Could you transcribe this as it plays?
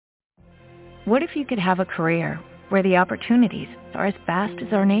What if you could have a career where the opportunities are as vast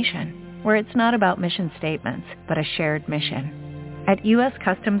as our nation, where it's not about mission statements, but a shared mission? At U.S.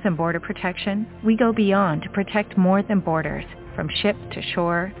 Customs and Border Protection, we go beyond to protect more than borders. From ship to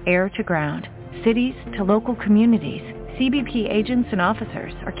shore, air to ground, cities to local communities, CBP agents and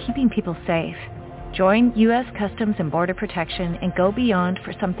officers are keeping people safe. Join U.S. Customs and Border Protection and go beyond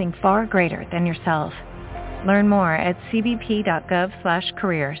for something far greater than yourself. Learn more at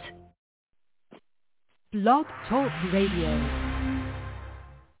cbp.gov/careers. Blog Talk Radio.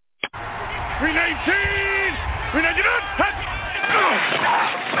 319!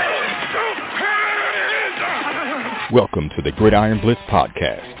 319! Welcome to the Gridiron Blitz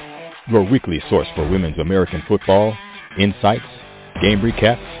podcast, your weekly source for women's American football, insights, game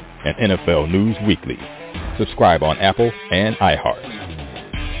recaps, and NFL news weekly. Subscribe on Apple and iHeart.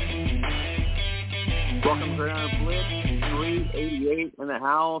 Welcome to Gridiron Blitz, 388 in the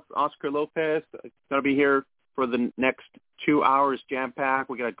house. Oscar Lopez going to be here for the next 2 hours, jam-packed.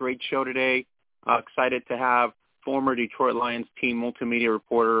 We got a great show today. Excited to have former Detroit Lions team multimedia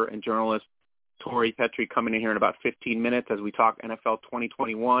reporter and journalist Tori Petrie coming in here in about 15 minutes as we talk NFL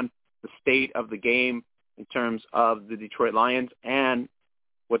 2021, the state of the game in terms of the Detroit Lions, and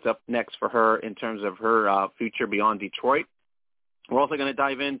what's up next for her in terms of her future beyond Detroit. We're also going to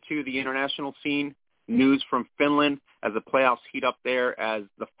dive into the international scene, news from Finland as the playoffs heat up there as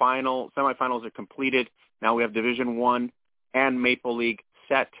the semifinals are completed. Now we have Division I and Maple League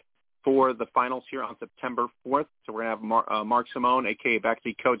set for the finals here on September 4th. So we're going to have Mark Simone, a.k.a.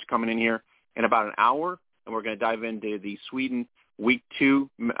 Backseat Coach, coming in here in about an hour, and we're going to dive into the Sweden Week 2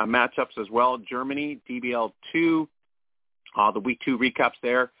 matchups as well. Germany, DBL 2, the Week 2 recaps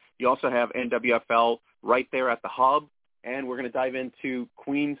there. You also have NWFL right there at the hub, and we're going to dive into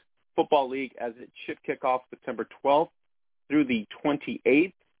Queens Football League as it should kick off September 12th through the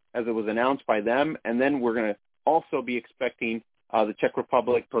 28th, as it was announced by them. And then we're going to also be expecting the Czech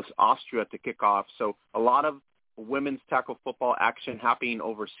Republic plus Austria to kick off. So a lot of women's tackle football action happening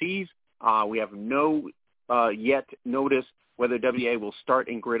overseas. We have no yet notice whether WA will start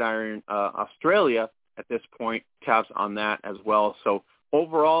in Gridiron Australia at this point. Tabs on that as well. So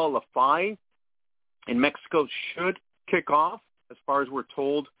overall, the FI in Mexico should kick off. As far as we're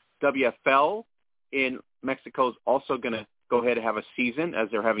told, WFL in Mexico is also going to go ahead and have a season as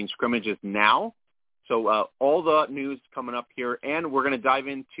they're having scrimmages now. So all the news coming up here, and we're going to dive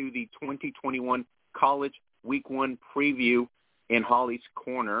into the 2021 College Week 1 preview in Holly's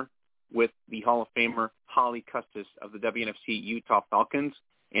Corner with the Hall of Famer Holly Custis of the WNFC Utah Falcons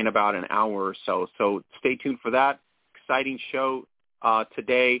in about an hour or so. So stay tuned for that. Exciting show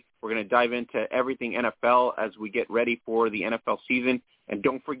today. We're going to dive into everything NFL as we get ready for the NFL season. And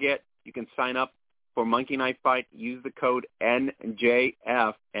don't forget, you can sign up for Monkey Knife Fight. Use the code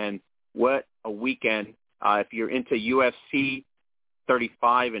NJF. And what a weekend. If you're into UFC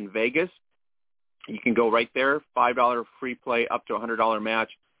 35 in Vegas, you can go right there. $5 free play up to a $100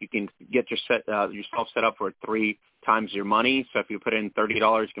 match. You can get yourself set up for 3 times your money. So if you put in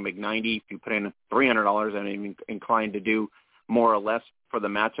 $30, you can make $90. If you put in $300, I'm even inclined to do more or less for the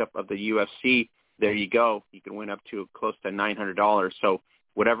matchup of the UFC. There you go. You can win up to close to $900. So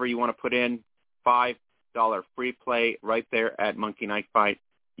whatever you want to put in, $5 free play right there at Monkey Knife Fight.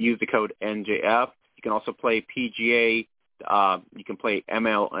 Use the code NJF. You can also play PGA. You can play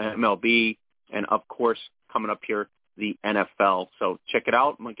MLB. And, of course, coming up here, the NFL. So check it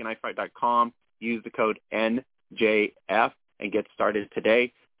out, monkeyknifefight.com. Use the code NJF and get started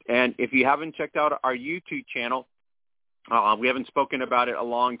today. And if you haven't checked out our YouTube channel, we haven't spoken about it a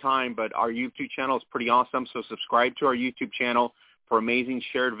long time, but our YouTube channel is pretty awesome. So subscribe to our YouTube channel for amazing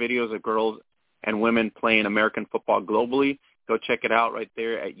shared videos of girls and women playing American football globally. Go check it out right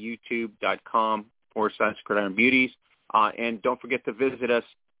there at youtube.com/Gridiron Beauties. And don't forget to visit us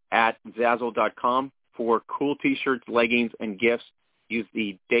at Zazzle.com for cool T-shirts, leggings, and gifts. Use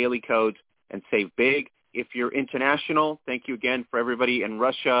the daily codes and save big. If you're international, thank you again for everybody in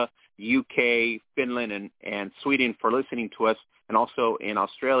Russia, UK, Finland, and Sweden for listening to us, and also in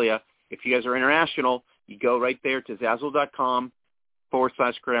Australia. If you guys are international, you go right there to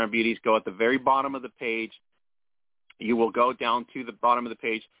Zazzle.com/Gridiron Beauties. Go at the very bottom of the page. You will go down to the bottom of the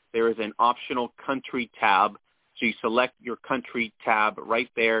page. There is an optional country tab. So you select your country tab right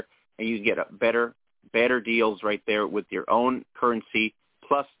there, and you get better deals right there with your own currency.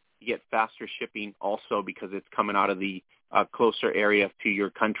 Plus, you get faster shipping also because it's coming out of the closer area to your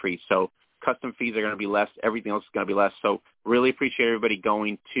country. So custom fees are going to be less. Everything else is going to be less. So really appreciate everybody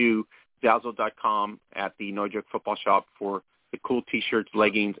going to Zazzle.com at the No Joke Football Shop for the cool T-shirts,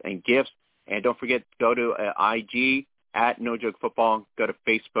 leggings, and gifts. And don't forget, go to IG at No Joke Football. Go to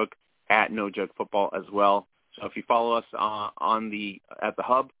Facebook at No Jug Football as well. So if you follow us at the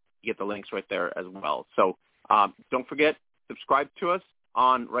hub, you get the links right there as well. So don't forget, subscribe to us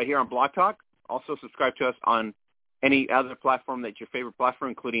right here on Blog Talk. Also subscribe to us on any other platform that's your favorite platform,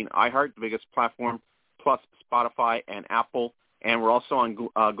 including iHeart, the biggest platform, plus Spotify and Apple. And we're also on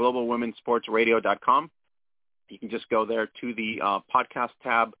globalwomensportsradio.com. You can just go there to the podcast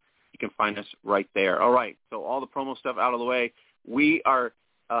tab. You can find us right there. All right, so all the promo stuff out of the way. We are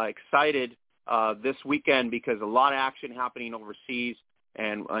excited this weekend because a lot of action happening overseas.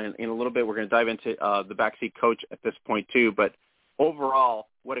 And in a little bit, we're going to dive into the backseat coach at this point too. But overall,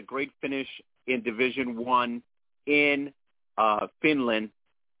 what a great finish in Division I in Finland,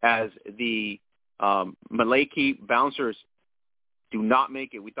 as the Malaki Bouncers do not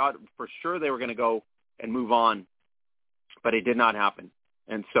make it. We thought for sure they were going to go and move on, but it did not happen.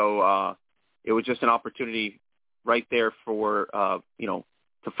 And so it was just an opportunity right there for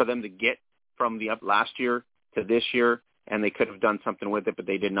for them to get from the last year to this year, and they could have done something with it, but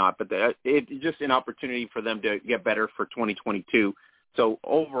they did not. But it's just an opportunity for them to get better for 2022. So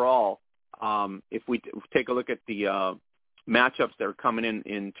overall, if we take a look at the matchups that are coming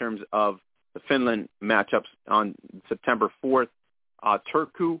in terms of the Finland matchups on September 4th,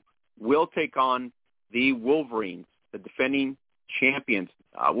 Turku will take on the Wolverines, the defending champions.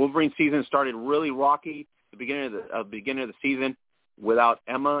 Wolverine season started really rocky at the beginning of the season without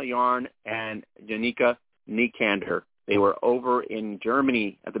Emma Yarn and Janika Nikander. They were over in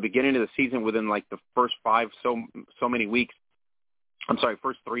Germany at the beginning of the season within like the first so many weeks. I'm sorry,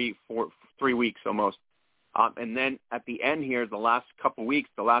 first 3 weeks almost. And then at the end here, the last couple weeks,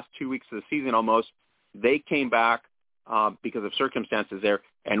 the last 2 weeks of the season almost, they came back because of circumstances there.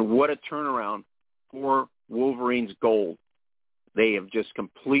 And what a turnaround for Wolverines gold. They have just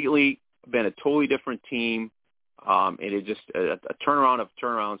completely been a totally different team. It is just a turnaround of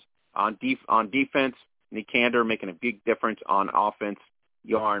turnarounds. On defense, Nikander making a big difference. On offense,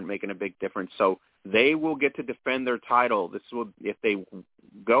 Yarn making a big difference. So they will get to defend their title. If they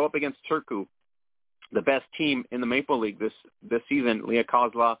go up against Turku, the best team in the Maple League this season, Leah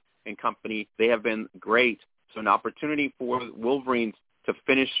Kozla and company, they have been great. So an opportunity for Wolverines to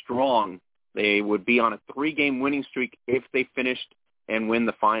finish strong. They would be on a 3-game winning streak if they finished and win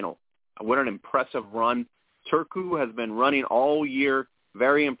the final. What an impressive run. Turku has been running all year,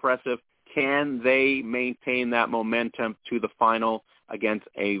 very impressive. Can they maintain that momentum to the final against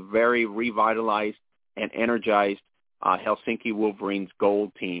a very revitalized and energized Helsinki Wolverines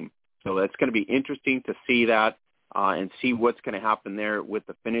gold team? So that's going to be interesting to see that and see what's going to happen there with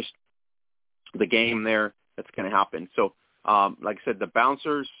the game there that's going to happen. So, like I said, the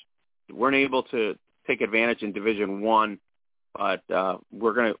Bouncers weren't able to take advantage in Division I, but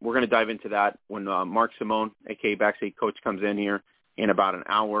we're gonna dive into that when Mark Simone, aka Backseat Coach, comes in here in about an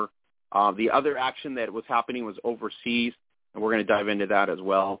hour. The other action that was happening was overseas, and we're going to dive into that as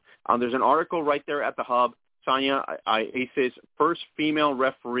well. There's an article right there at the hub. Sonia Ace's first female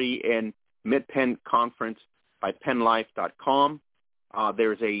referee in Mid-Penn Conference by PennLife.com.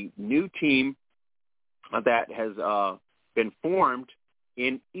 There's a new team that has been formed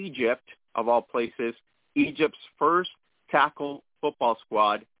in Egypt, of all places. Egypt's first tackle football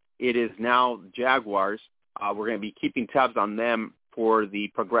squad. It is now Jaguars. We're going to be keeping tabs on them for the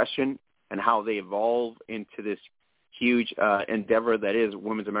progression and how they evolve into this huge endeavor that is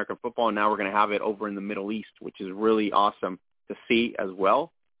women's American football. And now we're going to have it over in the Middle East, which is really awesome to see as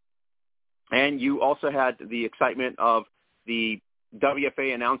well. And you also had the excitement of the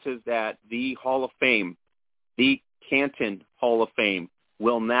WFA announces that the Hall of Fame, the Canton Hall of Fame,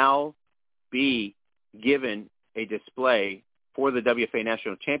 will now be given a display for the WFA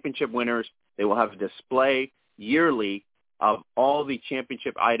National Championship winners. They will have a display yearly of all the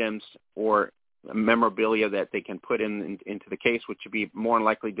championship items or memorabilia that they can put into the case, which would be more than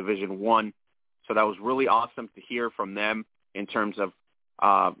likely Division I. So that was really awesome to hear from them in terms of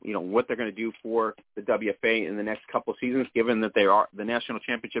what they're going to do for the WFA in the next couple of seasons, given that they are the national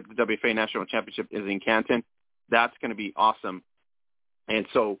championship, the WFA National Championship is in Canton. That's going to be awesome. And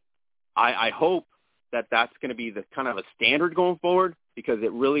so I hope that that's going to be the kind of a standard going forward, because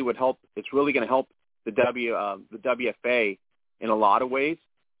it really would help. It's really going to help the WFA in a lot of ways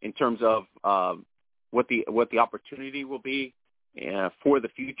in terms of what the opportunity will be for the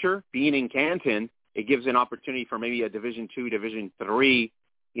future. Being in Canton, it gives an opportunity for maybe a Division II, Division III,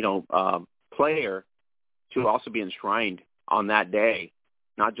 player to also be enshrined on that day,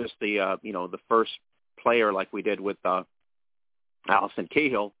 not just the first player like we did with Allison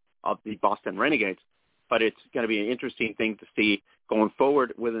Cahill of the Boston Renegades. But it's going to be an interesting thing to see going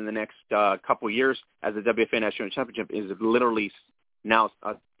forward within the next couple of years, as the WFA National Championship is literally now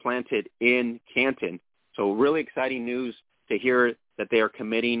planted in Canton. So really exciting news to hear that they are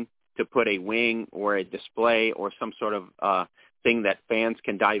committing to put a wing or a display or some sort of thing that fans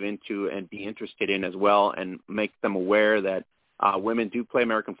can dive into and be interested in as well, and make them aware that women do play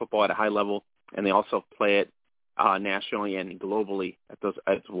American football at a high level, and they also play it nationally and globally at those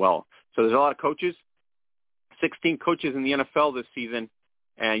as well. So there's a lot of coaches, 16 coaches in the NFL this season,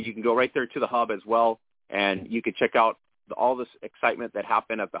 and you can go right there to the hub as well, and you can check out all this excitement that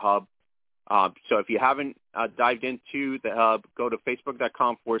happened at the hub. So if you haven't dived into the hub, go to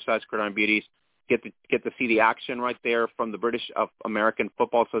facebook.com/Gridiron Beauties. Get to see the action right there from the British American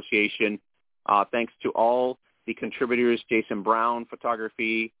Football Association. Thanks to all the contributors, Jason Brown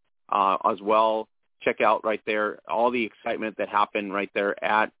Photography as well. Check out right there all the excitement that happened right there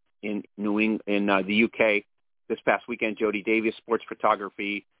in the UK this past weekend. Jody Davis Sports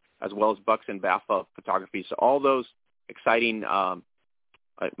Photography, as well as Bucks and Baffa Photography. So all those exciting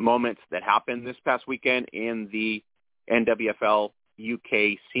moments that happened this past weekend in the NWFL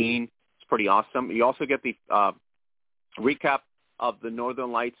UK scene. It's pretty awesome. You also get the recap of the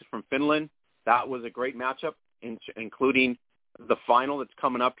Northern Lights from Finland. That was a great matchup, including the final that's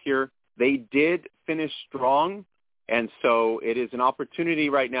coming up here. They did finish strong, and so it is an opportunity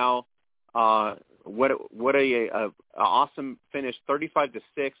right now. What a awesome finish,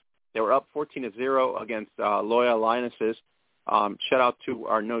 35-6. They were up 14-0 against Loyola Lionesses. Shout out to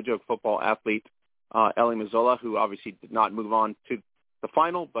our No Joke Football athlete, Ellie Mazzola, who obviously did not move on to the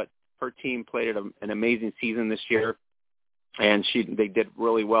final, but her team played an amazing season this year, and they did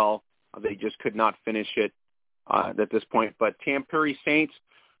really well. They just could not finish it at this point. But Tampere Saints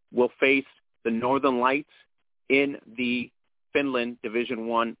will face the Northern Lights in the Finland Division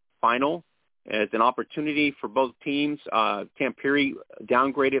I final. It's an opportunity for both teams. Tampere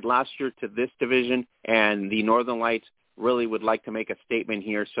downgraded last year to this division, and the Northern Lights really would like to make a statement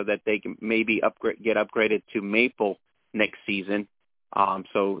here so that they can maybe get upgraded to Maple next season.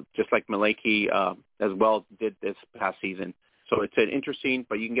 So just like Malaki as well did this past season. So it's an interesting,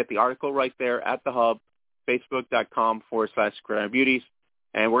 but you can get the article right there at the hub, facebook.com/Gridiron Beauties.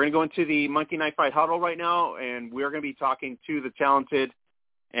 And we're going to go into the Monkey Knife Fight Huddle right now, and we're going to be talking to the talented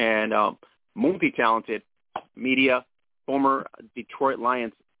and multi-talented media, former Detroit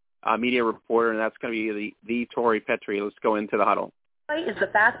Lions media reporter, and that's going to be the Tori Petrie. Let's go into the huddle. Is the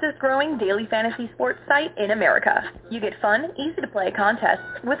fastest growing daily fantasy sports site in America. You get fun, easy to play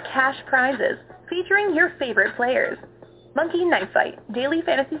contests with cash prizes featuring your favorite players. Monkey Knife Fight, daily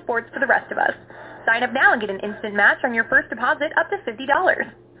fantasy sports for the rest of us. Sign up now and get an instant match on your first deposit up to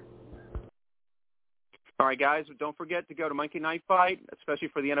 $50. All right, guys, don't forget to go to Monkey Knife Fight, especially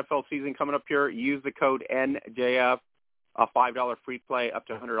for the NFL season coming up here. Use the code NJF, a $5 free play, up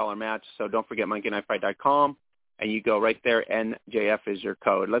to a $100 match. So don't forget monkeyknifefight.com, and you go right there. NJF is your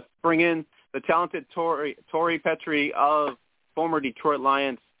code. Let's bring in the talented Tori Petrie of former Detroit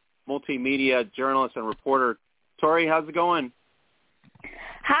Lions multimedia journalist and reporter. Tori, how's it going?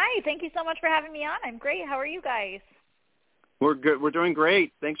 Hi, thank you so much for having me on. I'm great. How are you guys? We're good. We're doing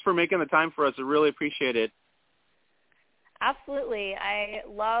great. Thanks for making the time for us. I really appreciate it. Absolutely. I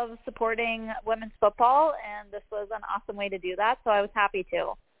love supporting women's football, and this was an awesome way to do that, so I was happy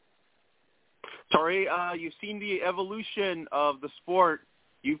to. Tori, you've seen the evolution of the sport.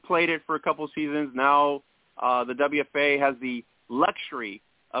 You've played it for a couple of seasons. Now the WFA has the luxury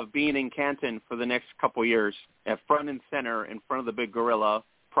of being in Canton for the next couple of years at front and center in front of the big gorilla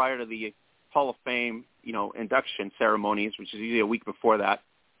prior to the Hall of Fame, induction ceremonies, which is usually a week before that.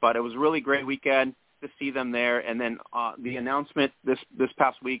 But it was a really great weekend to see them there. And then the announcement this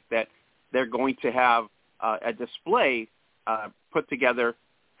past week that they're going to have a display put together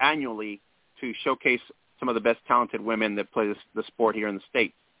annually to showcase some of the best talented women that play the sport here in the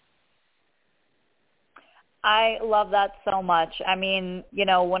States. I love that so much. I mean,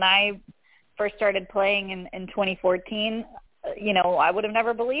 when I first started playing in 2014, I would have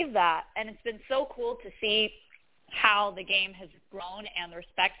never believed that. And it's been so cool to see how the game has grown and the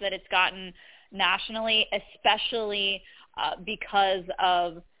respect that it's gotten nationally, especially because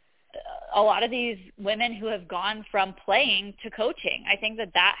of a lot of these women who have gone from playing to coaching. I think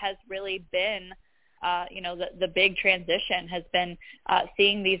that has really been, the big transition has been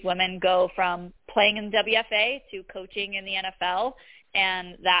seeing these women go from playing in the WFA to coaching in the NFL.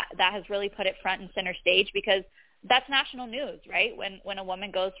 And that has really put it front and center stage because that's national news, right? When a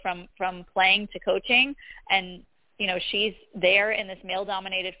woman goes from playing to coaching and, she's there in this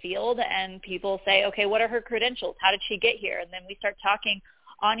male-dominated field and people say, okay, what are her credentials? How did she get here? And then we start talking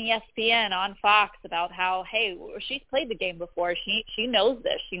on ESPN, on Fox about how, hey, she's played the game before. She knows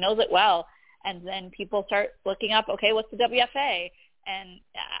this. She knows it well. And then people start looking up, okay, what's the WFA? And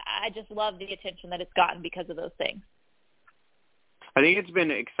I just love the attention that it's gotten because of those things. I think it's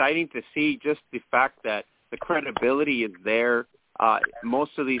been exciting to see just the fact that the credibility is there.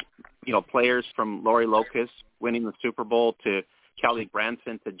 Most of these, players from Lori Locust winning the Super Bowl to Kelly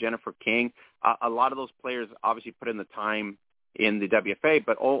Branson to Jennifer King, a lot of those players obviously put in the time in the WFA,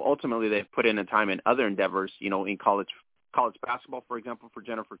 but ultimately they've put in the time in other endeavors, in college basketball, for example, for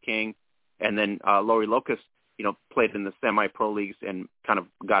Jennifer King. And then Lori Locust, played in the semi-pro leagues and kind of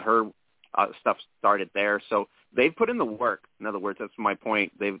got her stuff started there. So they've put in the work. In other words, that's my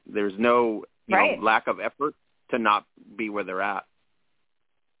point. There's no lack of effort to not be where they're at.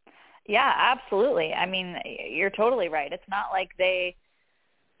 Yeah, absolutely. I mean, you're totally right. It's not like they,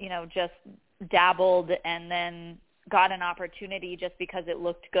 just dabbled and then got an opportunity just because it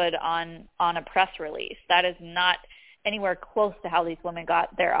looked good on a press release. That is not anywhere close to how these women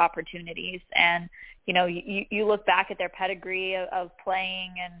got their opportunities. And, you look back at their pedigree of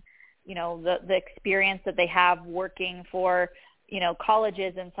playing and, the experience that they have working for,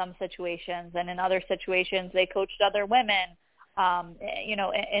 colleges in some situations, and in other situations they coached other women.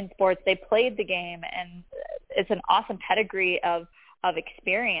 In sports, they played the game, and it's an awesome pedigree of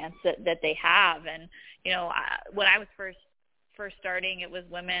experience that they have. And, when I was first starting, it was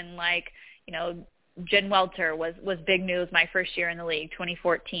women like, Jen Welter was big news my first year in the league,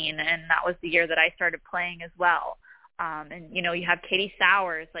 2014, and that was the year that I started playing as well. And, you have Katie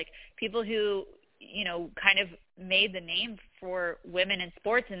Sowers, like people who, kind of made the name for women in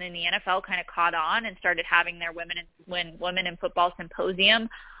sports, and then the NFL kind of caught on and started having their women in football symposium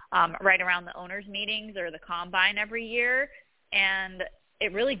right around the owners' meetings or the combine every year. And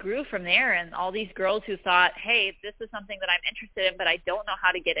it really grew from there. And all these girls who thought, hey, this is something that I'm interested in, but I don't know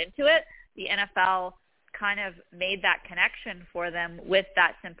how to get into it, the NFL kind of made that connection for them with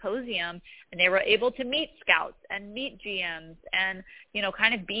that symposium, and they were able to meet scouts and meet GMs and,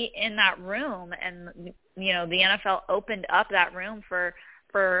 kind of be in that room. And, the NFL opened up that room for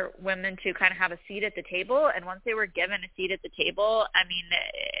women to kind of have a seat at the table. And once they were given a seat at the table, I mean,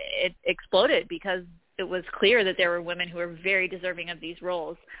 it exploded because it was clear that there were women who were very deserving of these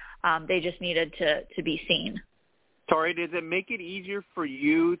roles. They just needed to be seen. Tori, does it make it easier for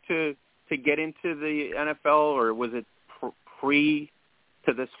you to get into the NFL, or was it pre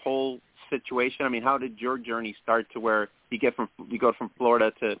to this whole situation? I mean, how did your journey start to where you go from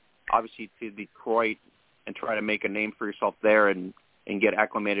Florida to obviously to Detroit and try to make a name for yourself there and get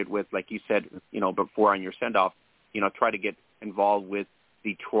acclimated with, like you said, before on your send-off, try to get involved with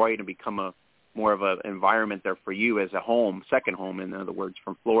Detroit and become more of an environment there for you as a home, second home, in other words,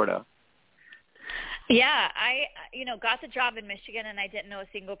 from Florida? Yeah, I, got the job in Michigan, and I didn't know a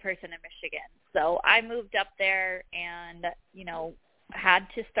single person in Michigan. So I moved up there and, had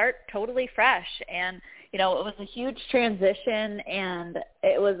to start totally fresh. And, it was a huge transition, and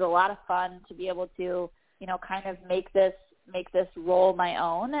it was a lot of fun to be able to, kind of make this role my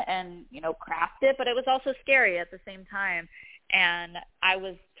own and, craft it. But it was also scary at the same time. And I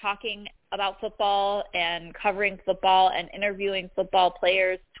was talking about football and covering football and interviewing football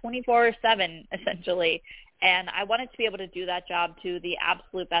players 24/7, essentially. And I wanted to be able to do that job to the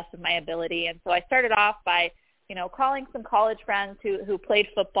absolute best of my ability. And so I started off by, calling some college friends who played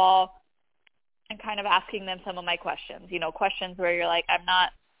football and kind of asking them some of my questions, questions where you're like, I'm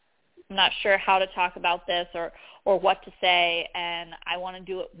not sure how to talk about this or what to say, and I want to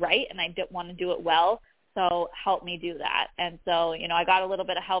do it right, and I want to do it well. So help me do that. And so, I got a little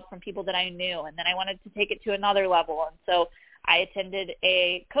bit of help from people that I knew, and then I wanted to take it to another level. And so I attended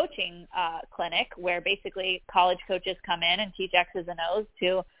a coaching clinic where basically college coaches come in and teach X's and O's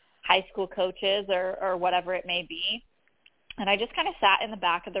to high school coaches or whatever it may be. And I just kind of sat in the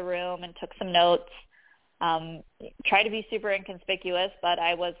back of the room and took some notes, tried to be super inconspicuous, but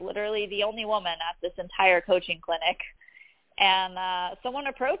I was literally the only woman at this entire coaching clinic. And someone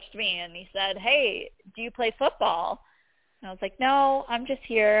approached me and he said, hey, do you play football? And I was like, no, I'm just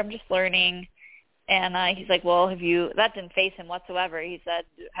here. I'm just learning. And he's like, well, that didn't faze him whatsoever. He said,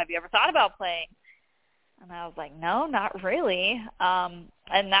 have you ever thought about playing? And I was like, no, not really.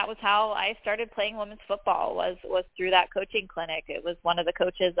 And that was how I started playing women's football was through that coaching clinic. It was one of the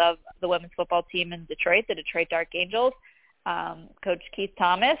coaches of the women's football team in Detroit, the Detroit Dark Angels, Coach Keith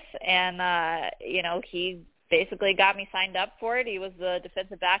Thomas. And, he basically got me signed up for it. He was the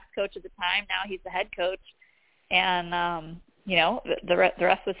defensive backs coach at the time. Now he's the head coach. And, the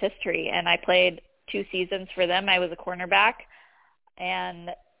rest was history. And I played 2 seasons for them. I was a cornerback. And,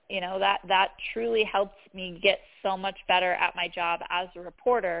 that truly helped me get so much better at my job as a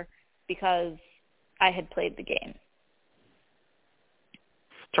reporter because I had played the game.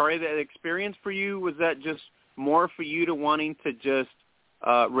 Tori, that experience for you, was that just more for you to wanting to just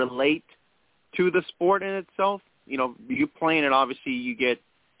relate to the sport in itself? You know, you playing it, obviously you get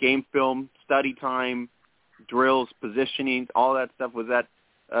game film, study time, drills, positioning, all that stuff. Was that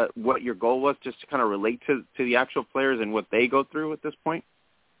what your goal was, just to kind of relate to the actual players and what they go through at this point?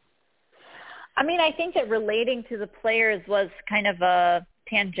 I mean, I think that relating to the players was kind of a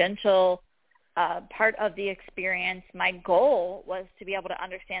tangential part of the experience. My goal was to be able to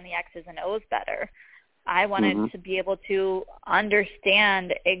understand the X's and O's better. I wanted to be able to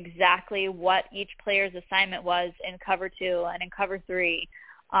understand exactly what each player's assignment was in cover 2 and in cover 3,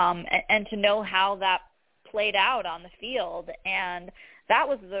 and to know how that played out on the field. And that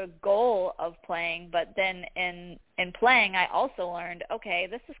was the goal of playing. But then in playing, I also learned, okay,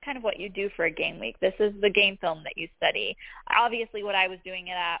 this is kind of what you do for a game week. This is the game film that you study. Obviously, what I was doing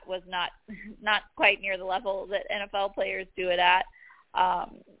it at was not quite near the level that NFL players do it at.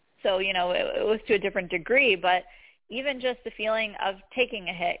 So, you know, it was to a different degree, but even just the feeling of taking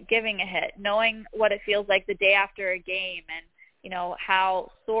a hit, giving a hit, knowing what it feels like the day after a game, and, you know,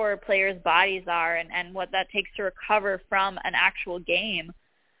 how sore players' bodies are, and what that takes to recover from an actual game,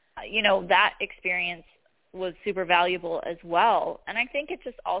 you know, that experience was super valuable as well. And I think it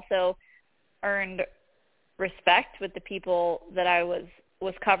just also earned respect with the people that I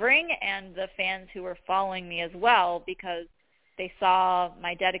was covering and the fans who were following me as well, because they saw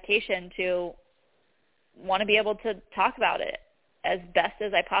my dedication to want to be able to talk about it as best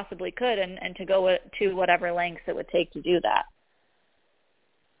as I possibly could, and to go to whatever lengths it would take to do that.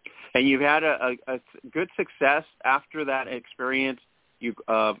 And you've had a good success after that experience. You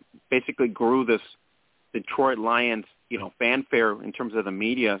basically grew this Detroit Lions, you know, fanfare in terms of the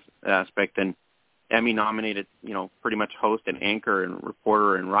media aspect, and Emmy-nominated, you know, pretty much host and anchor and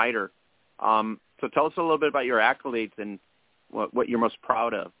reporter and writer. So tell us a little bit about your accolades and what you're most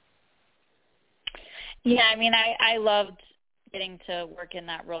proud of. Yeah, I mean, I loved getting to work in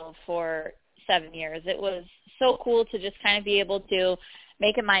that role for 7 years. It was so cool to just kind of be able to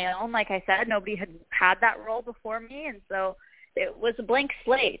make it my own. Like I said, nobody had that role before me, and so it was a blank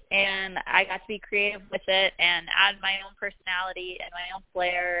slate, and I got to be creative with it and add my own personality and my own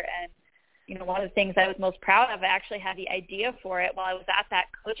flair. And, you know, one of the things I was most proud of, I actually had the idea for it while I was at that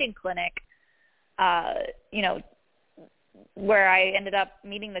coaching clinic, you know, where I ended up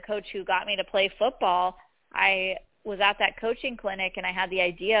meeting the coach who got me to play football. I was at that coaching clinic, and I had the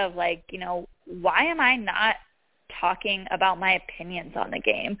idea of, like, you know, why am I not talking about my opinions on the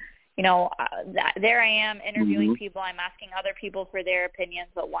game? You know, there I am interviewing people. I'm asking other people for their opinions,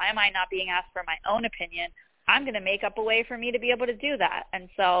 but why am I not being asked for my own opinion? I'm going to make up a way for me to be able to do that. And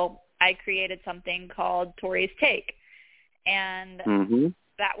so I created something called Tori's Take. And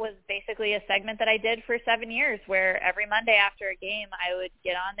that was basically a segment that I did for 7 years, where every Monday after a game, I would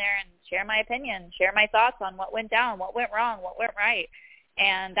get on there and share my opinion, share my thoughts on what went down, what went wrong, what went right.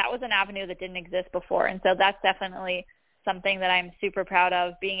 And that was an avenue that didn't exist before. And so that's definitely something that I'm super proud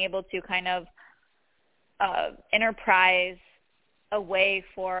of, being able to kind of enterprise a way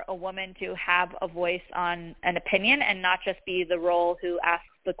for a woman to have a voice on an opinion and not just be the role who asks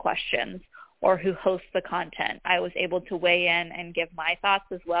the questions or who hosts the content. I was able to weigh in and give my thoughts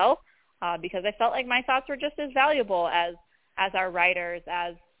as well, because I felt like my thoughts were just as valuable as our writers,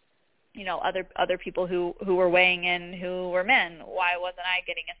 as, you know, other people who were weighing in who were men. Why wasn't I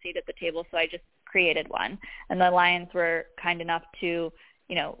getting a seat at the table? So I just created one. And the Lions were kind enough to,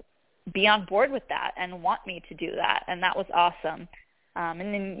 you know, be on board with that and want me to do that. And that was awesome. And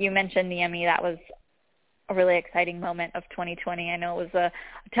then you mentioned the Emmy. That was a really exciting moment of 2020. I know it was a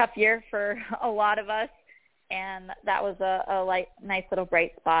tough year for a lot of us, and that was a nice little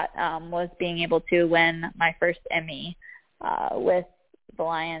bright spot, was being able to win my first Emmy with the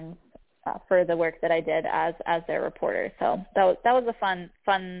Lions for the work that I did as their reporter. So that was a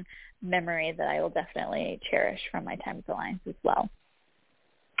fun memory that I will definitely cherish from my time with the Lions as well.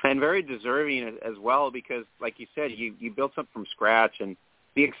 And very deserving as well, because, like you said, you built something from scratch, and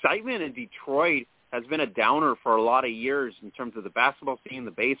the excitement in Detroit has been a downer for a lot of years in terms of the basketball scene,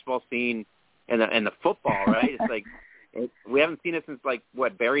 the baseball scene, and the football, right? It's like we haven't seen it since, like,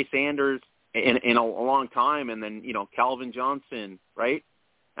 Barry Sanders in a long time, and then, you know, Calvin Johnson, right?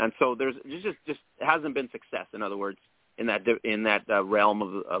 And so there's just hasn't been success, in other words, in that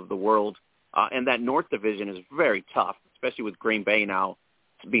realm of the world. And that North Division is very tough, especially with Green Bay now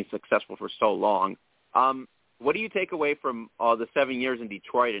being successful for so long. What do you take away from the 7 years in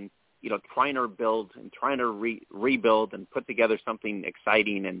Detroit and, you know, trying to build and trying to rebuild and put together something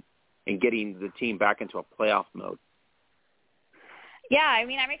exciting and getting the team back into a playoff mode? Yeah, I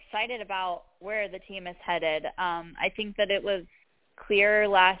mean, I'm excited about where the team is headed. I think that it was clear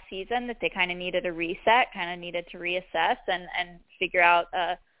last season that they kind of needed a reset, kind of needed to reassess and figure out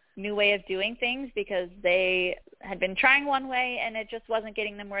a new way of doing things, because they had been trying one way and it just wasn't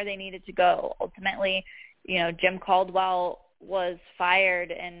getting them where they needed to go. Ultimately, Jim Caldwell was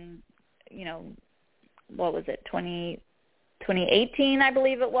fired in, what was it, 2018, I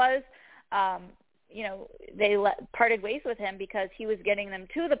believe it was. They parted ways with him because he was getting them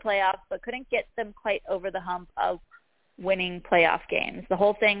to the playoffs but couldn't get them quite over the hump of winning playoff games. The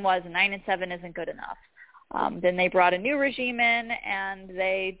whole thing was 9-7 isn't good enough. Then they brought a new regime in, and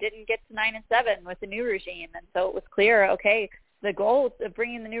they didn't get to 9-7 with the new regime. And so it was clear, okay, the goal of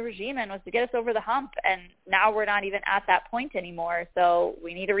bringing the new regime in was to get us over the hump, and now we're not even at that point anymore. So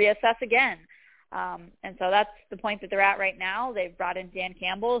we need to reassess again. And so that's the point that they're at right now. They've brought in Dan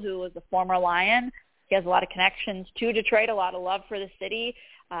Campbell, who was a former Lion. He has a lot of connections to Detroit, a lot of love for the city.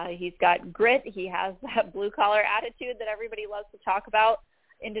 He's got grit. He has that blue-collar attitude that everybody loves to talk about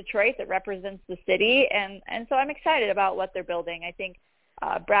in Detroit that represents the city. And so I'm excited about what they're building. I think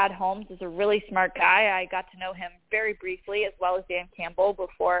Brad Holmes is a really smart guy. I got to know him very briefly, as well as Dan Campbell,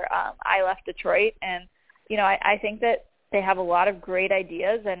 before I left Detroit. And, I think that they have a lot of great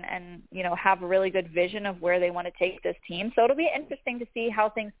ideas and have a really good vision of where they want to take this team. So it'll be interesting to see how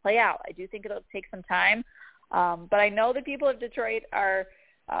things play out. I do think it'll take some time. But I know the people of Detroit are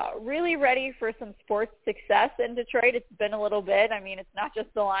really ready for some sports success in Detroit. It's been a little bit. I mean, it's not just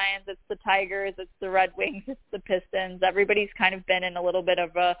the Lions, it's the Tigers, it's the Red Wings, it's the Pistons. Everybody's kind of been in a little bit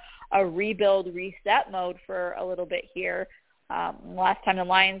of a rebuild, reset mode for a little bit here. Last time the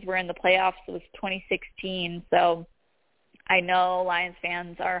Lions were in the playoffs was 2016. So I know Lions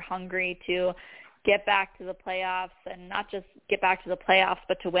fans are hungry to get back to the playoffs, and not just get back to the playoffs,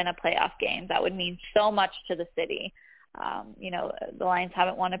 but to win a playoff game. That would mean so much to the city. The Lions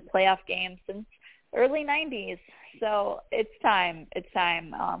haven't won a playoff game since early 90s. So it's time.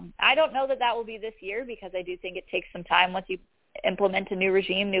 I don't know that will be this year, because I do think it takes some time once you implement a new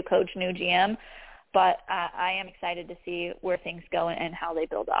regime, new coach, new GM. But I am excited to see where things go and how they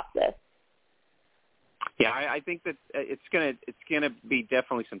build off this. Yeah, I think that it's gonna be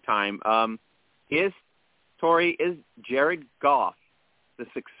definitely some time. Is Jared Goff the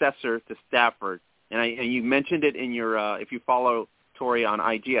successor to Stafford? And you mentioned it in your if you follow Tori on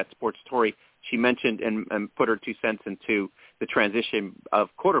IG at Sports Tori, she mentioned and put her 2 cents into the transition of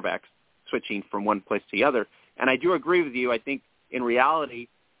quarterbacks switching from one place to the other. And I do agree with you. I think in reality,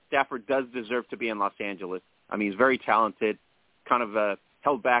 Stafford does deserve to be in Los Angeles. I mean, he's very talented, kind of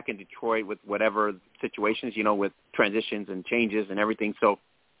held back in Detroit with whatever situations, with transitions and changes and everything. So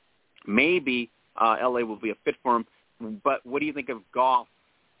maybe LA will be a fit for him. But what do you think of Goff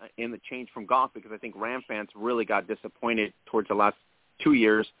in the change from Goff? Because I think Ram fans really got disappointed towards the last 2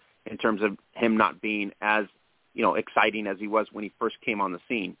 years in terms of him not being as, exciting as he was when he first came on the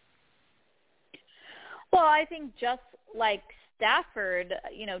scene. Well, I think just like Stafford,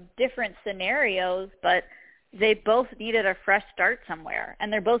 different scenarios, but they both needed a fresh start somewhere,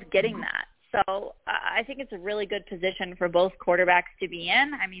 and they're both getting that. So I think it's a really good position for both quarterbacks to be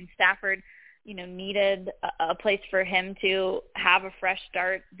in. I mean, Stafford, needed a place for him to have a fresh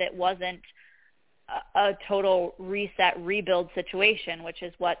start that wasn't a total reset, rebuild situation, which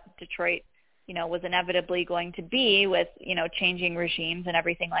is what Detroit, was inevitably going to be with, changing regimes and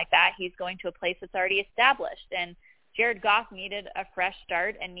everything like that. He's going to a place that's already established. And Jared Goff needed a fresh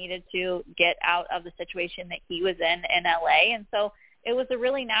start and needed to get out of the situation that he was in LA. And so it was a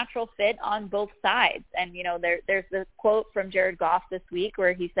really natural fit on both sides. And, there's this quote from Jared Goff this week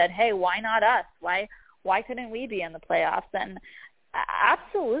where he said, hey, why not us? Why couldn't we be in the playoffs? And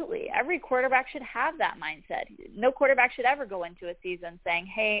absolutely, every quarterback should have that mindset. No quarterback should ever go into a season saying,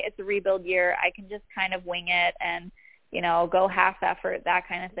 hey, it's a rebuild year, I can just kind of wing it and, go half effort, that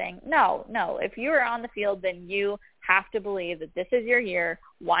kind of thing. No. If you are on the field, then you have to believe that this is your year.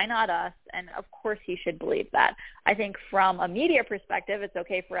 Why not us? And of course he should believe that. I think from a media perspective, it's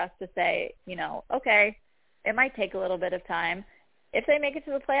okay for us to say, okay, it might take a little bit of time. If they make it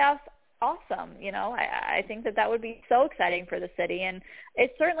to the playoffs, awesome. I think that would be so exciting for the city. And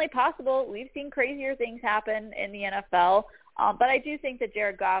it's certainly possible. We've seen crazier things happen in the NFL. But I do think that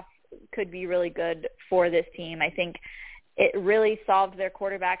Jared Goff could be really good for this team. I think it really solved their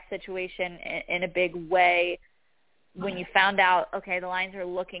quarterback situation in a big way. When you found out, okay, the Lions are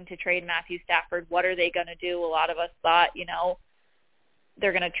looking to trade Matthew Stafford, what are they going to do? A lot of us thought,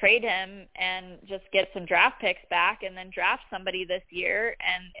 they're going to trade him and just get some draft picks back and then draft somebody this year.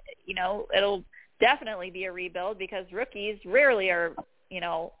 And, it'll definitely be a rebuild because rookies rarely are,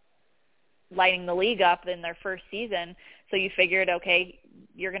 lighting the league up in their first season. So you figured, okay,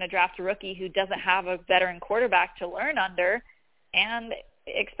 you're going to draft a rookie who doesn't have a veteran quarterback to learn under. and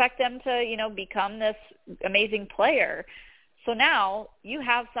expect them to, become this amazing player. So now you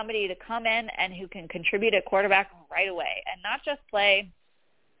have somebody to come in and who can contribute at quarterback right away and not just play,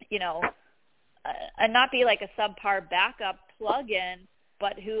 and not be like a subpar backup plug-in,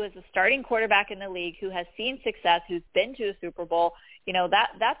 but who is a starting quarterback in the league, who has seen success, who's been to a Super Bowl.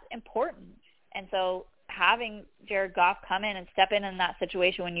 That's important. And so having Jared Goff come in and step in that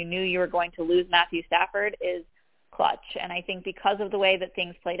situation when you knew you were going to lose Matthew Stafford is clutch. And I think because of the way that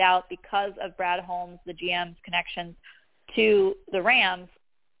things played out, because of Brad Holmes, the GM's connections to the Rams,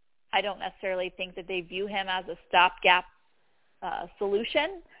 I don't necessarily think that they view him as a stopgap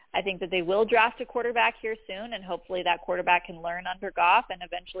solution. I think that they will draft a quarterback here soon, and hopefully that quarterback can learn under Goff, and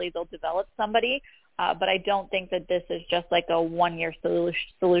eventually they'll develop somebody. But I don't think that this is just like a one-year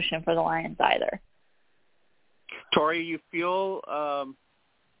solution for the Lions either. Tori, you feel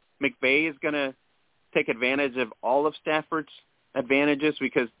McVay is going to take advantage of all of Stafford's advantages?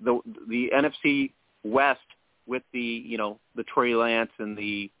 Because the NFC West with the Trey Lance and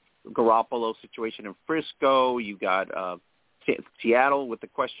the Garoppolo situation in Frisco, you got Seattle with the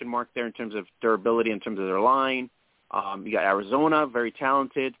question mark there in terms of durability, in terms of their line. You got Arizona, very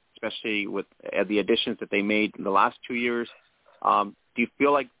talented, especially with the additions that they made in the last 2 years. Do you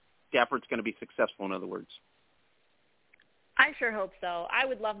feel like Stafford's going to be successful, in other words? I sure hope so. I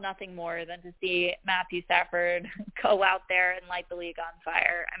would love nothing more than to see Matthew Stafford go out there and light the league on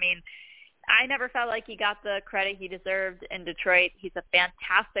fire. I mean, I never felt like he got the credit he deserved in Detroit. He's a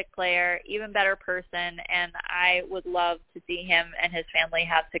fantastic player, even better person, and I would love to see him and his family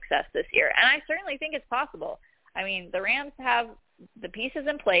have success this year. And I certainly think it's possible. I mean, the Rams have the pieces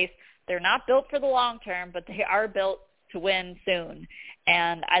in place. They're not built for the long term, but they are built to win soon.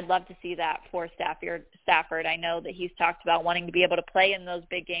 And I'd love to see that for Stafford. I know that he's talked about wanting to be able to play in those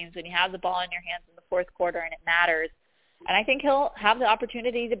big games when you have the ball in your hands in the fourth quarter and it matters. And I think he'll have the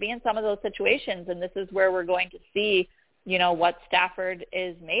opportunity to be in some of those situations. And this is where we're going to see, what Stafford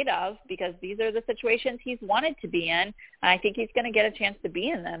is made of, because these are the situations he's wanted to be in. And I think he's going to get a chance to be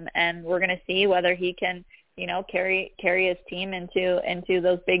in them. And we're going to see whether he can, carry his team into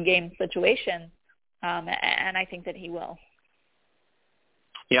those big game situations. And I think that he will.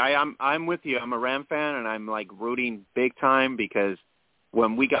 Yeah, I'm with you. I'm a Ram fan, and I'm like rooting big time, because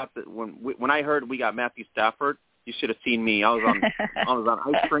when I heard we got Matthew Stafford, you should have seen me. I was on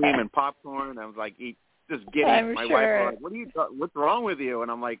ice cream and popcorn. I was like, just giddy. My wife was like, what's wrong with you?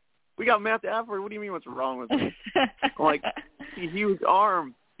 And I'm like, we got Matthew Stafford. What do you mean what's wrong with me? I'm like, he's a huge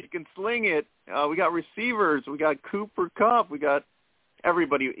arm. He can sling it. We got receivers. We got Cooper Kupp. We got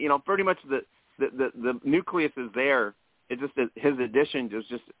everybody. Pretty much the nucleus is there. It's just that his addition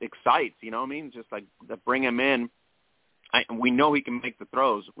just excites. You know what I mean? Just like to bring him in. We know he can make the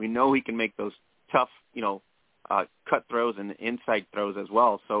throws. We know he can make those tough, cut throws and inside throws as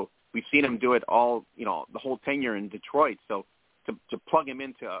well. So we've seen him do it all, the whole tenure in Detroit. So to plug him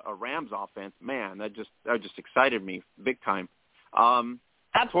into a Rams offense, man, that just excited me big time.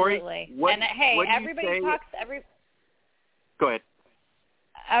 Absolutely. Tori, everybody talks Go ahead.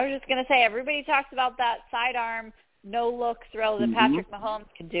 I was just going to say, everybody talks about that sidearm no-look throw that Patrick Mahomes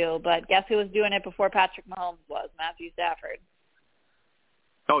can do, but guess who was doing it before Patrick Mahomes was? Matthew Stafford.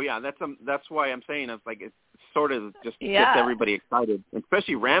 Oh, yeah, that's why I'm saying it's like it sort of just gets everybody excited,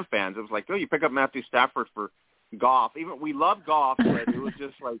 especially Ram fans. It was like, you pick up Matthew Stafford for Goff. Even we love Goff, but it was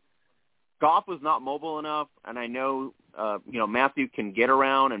just like Goff was not mobile enough, and I know Matthew can get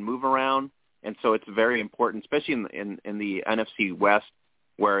around and move around, and so it's very important, especially in the NFC West,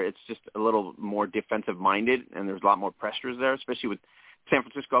 where it's just a little more defensive-minded, and there's a lot more pressures there, especially with San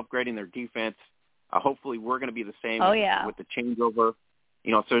Francisco upgrading their defense. Hopefully we're going to be the same with the changeover.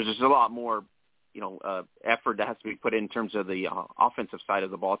 So there's just a lot more, effort that has to be put in terms of the offensive side of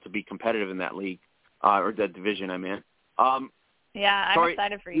the ball to be competitive in that league, or that division I'm in. I'm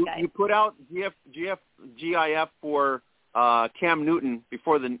excited for you guys. You put out GIF for Cam Newton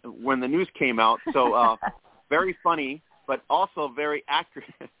when the news came out, so very funny, but also very accurate.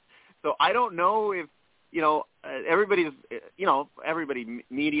 So I don't know if, everybody,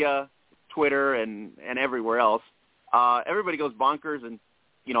 media, Twitter, and everywhere else, everybody goes bonkers, and,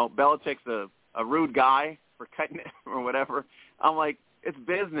 Belichick's a rude guy for cutting it or whatever. I'm like, it's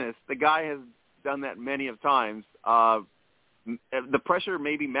business. The guy has done that many of times. The pressure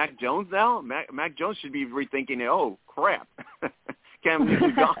maybe Mac Jones now. Mac Jones should be rethinking it. Oh, crap. Cam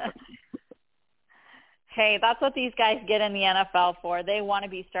Newton's gone. Hey, that's what these guys get in the NFL for. They want to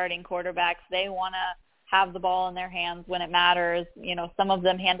be starting quarterbacks. They want to have the ball in their hands when it matters. Some of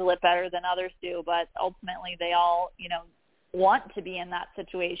them handle it better than others do, but ultimately they all, want to be in that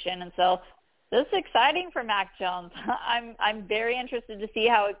situation. And so this is exciting for Mac Jones. I'm very interested to see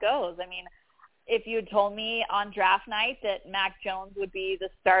how it goes. I mean, if you had told me on draft night that Mac Jones would be the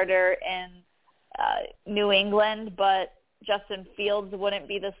starter in New England, but Justin Fields wouldn't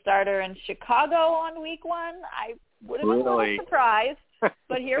be the starter in Chicago on week 1, I would have been a little surprised.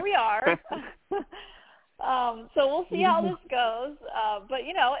 But here we are. So we'll see how this goes. But,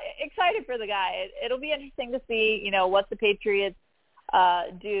 excited for the guy. It'll be interesting to see, what the Patriots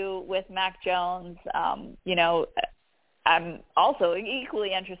do with Mac Jones. I'm also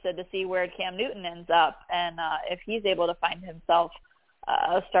equally interested to see where Cam Newton ends up and if he's able to find himself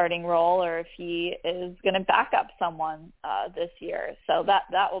a starting role or if he is going to back up someone this year. So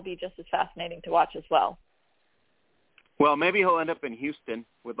that will be just as fascinating to watch as well. Well, maybe he'll end up in Houston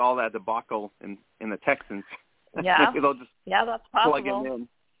with all that debacle in the Texans. Yeah, maybe they'll just that's possible. Plug him in,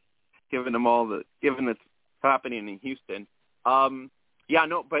 given that's happening in Houston.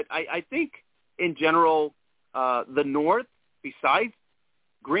 But I think in general, the North, besides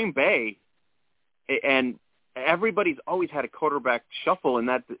Green Bay, and everybody's always had a quarterback shuffle in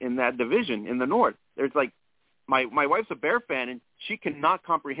that division in the North. There's like my wife's a Bear fan, and she cannot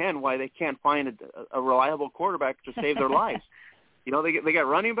comprehend why they can't find a reliable quarterback to save their lives. They got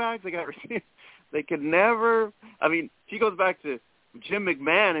running backs, they got receivers. They could never. I mean, she goes back to Jim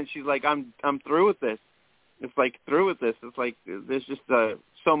McMahon, and she's like, I'm through with this. It's like through with this. It's like there's just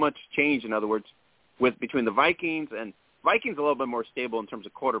so much change. In other words, between the Vikings a little bit more stable in terms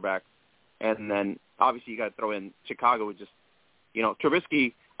of quarterback, and then obviously you got to throw in Chicago with just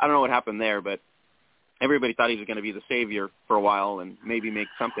Trubisky. I don't know what happened there, but everybody thought he was going to be the savior for a while and maybe make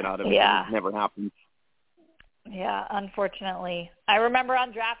something out of it. Yeah. It never happened. Yeah, unfortunately. I remember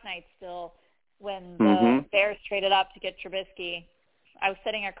on draft night still when the Bears traded up to get Trubisky. I was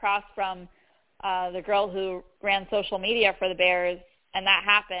sitting across from the girl who ran social media for the Bears, and that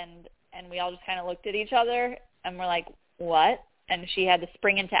happened, and we all just kind of looked at each other, and we're like, what? And she had to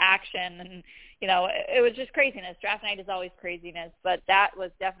spring into action, and, it was just craziness. Draft night is always craziness, but that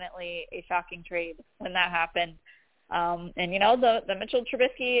was definitely a shocking trade when that happened. And, the Mitchell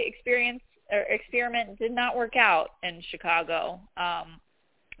Trubisky experiment did not work out in Chicago.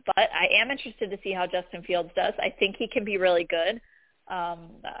 But I am interested to see how Justin Fields does. I think he can be really good.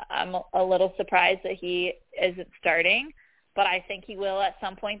 I'm a little surprised that he isn't starting, but I think he will at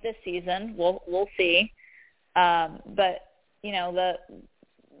some point this season. We'll see. But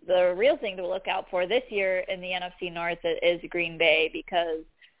the real thing to look out for this year in the NFC North is Green Bay because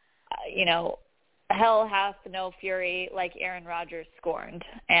hell has no fury like Aaron Rodgers scorned,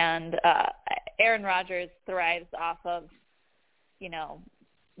 and Aaron Rodgers thrives off of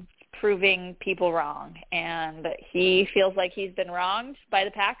proving people wrong, and he feels like he's been wronged by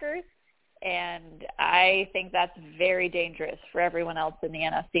the Packers, and I think that's very dangerous for everyone else in the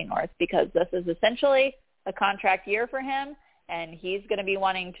NFC North because this is essentially a contract year for him, and he's going to be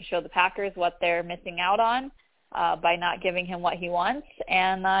wanting to show the Packers what they're missing out on by not giving him what he wants,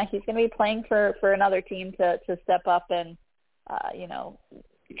 and he's going to be playing for another team to step up and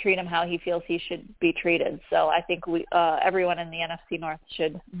treat him how he feels he should be treated. So I think everyone in the NFC North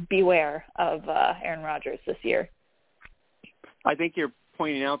should beware of Aaron Rodgers this year. I think you're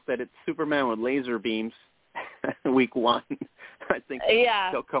pointing out that it's Superman with laser beams week 1. I think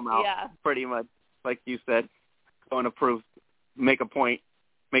he'll come out pretty much like you said, going to make a point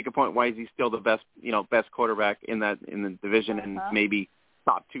why is he still the best quarterback in the division and maybe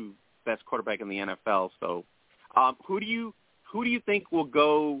top 2 best quarterback in the NFL. So who do you think will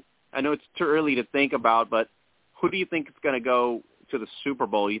go? I know it's too early to think about, but who do you think is going to go to the Super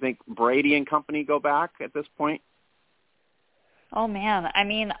Bowl? You think Brady and company go back at this point? Oh man, I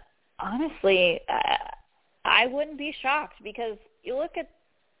mean, honestly, I wouldn't be shocked because you look at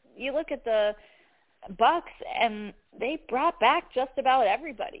the Bucks and they brought back just about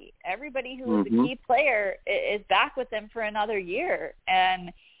everybody. Everybody who was a key player is back with them for another year,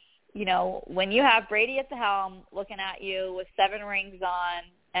 and when you have Brady at the helm looking at you with 7 rings on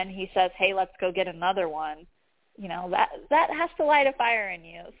and he says, hey, let's go get another one, that has to light a fire in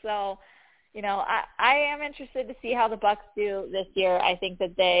you. So, I am interested to see how the Bucks do this year. I think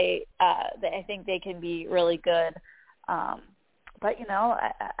that I think they can be really good. But,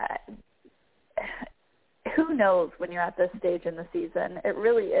 who knows when you're at this stage in the season? It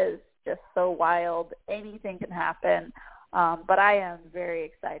really is just so wild. Anything can happen. But I am very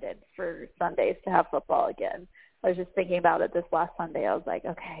excited for Sundays to have football again. I was just thinking about it this last Sunday. I was like,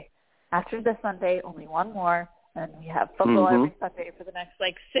 okay, after this Sunday, only one more, and we have football every Sunday for the next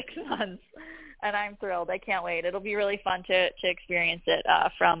 6 months. And I'm thrilled. I can't wait. It'll be really fun to experience it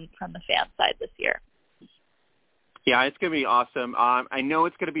from the fan side this year. Yeah, it's going to be awesome. I know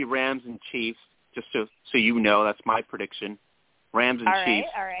it's going to be Rams and Chiefs, just so you know. That's my prediction. Rams and Chiefs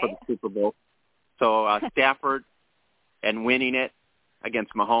for the Super Bowl. So Stafford and winning it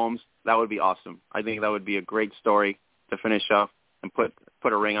against Mahomes, that would be awesome. I think that would be a great story to finish off and put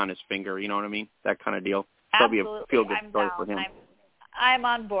a ring on his finger. You know what I mean? That kind of deal. Absolutely. That'll be a feel-good story for him. I'm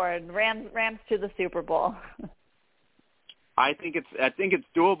on board. Rams to the Super Bowl. I think it's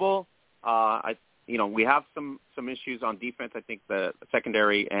doable. We have some issues on defense. I think the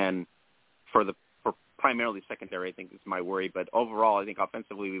secondary and for primarily secondary, I think is my worry. But overall, I think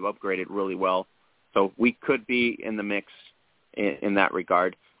offensively we've upgraded really well. So we could be in the mix in that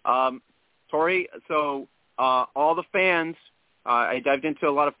regard. Tori, so all the fans, I dived into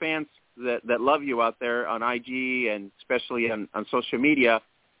a lot of fans that love you out there on IG and especially on social media.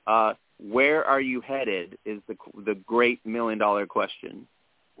 Where are you headed is the great $1 million question.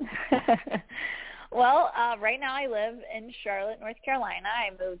 Well, right now I live in Charlotte, North Carolina.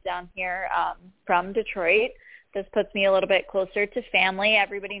 I moved down here from Detroit. This puts me a little bit closer to family.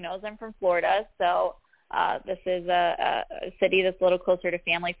 Everybody knows I'm from Florida, so this is a city that's a little closer to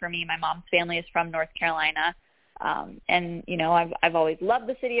family for me. My mom's family is from North Carolina, and I've always loved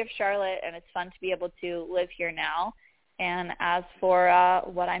the city of Charlotte, and it's fun to be able to live here now. And as for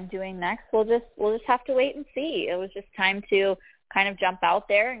what I'm doing next, we'll just have to wait and see. It was just time to kind of jump out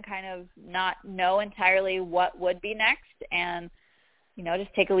there and kind of not know entirely what would be next, and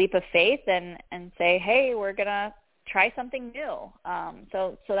just take a leap of faith and say, hey, we're gonna try something new.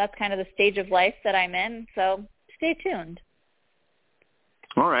 So that's kind of the stage of life that I'm in. So stay tuned.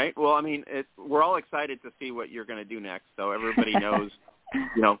 All right. Well, I mean, we're all excited to see what you're going to do next. So everybody knows,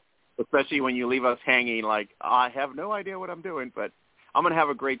 especially when you leave us hanging, like, I have no idea what I'm doing, but I'm going to have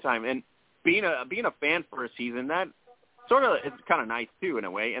a great time. And being a fan for a season, that sort of is kind of nice too, in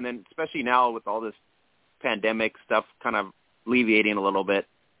a way. And then especially now with all this pandemic stuff kind of alleviating a little bit,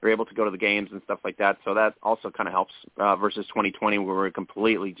 you're able to go to the games and stuff like that. So that also kind of helps versus 2020 where we're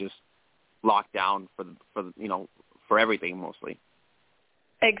completely just locked down for everything mostly.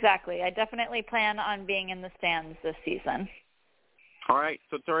 Exactly. I definitely plan on being in the stands this season. All right.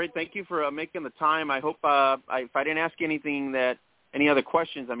 So, Tori, thank you for making the time. I hope if I didn't ask you any other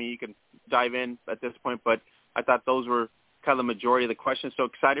questions, I mean, you can dive in at this point, but I thought those were kind of the majority of the questions. So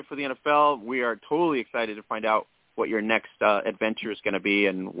excited for the NFL. We are totally excited to find out what your next adventure is going to be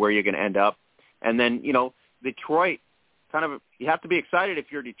and where you're going to end up. And then, Detroit, you have to be excited if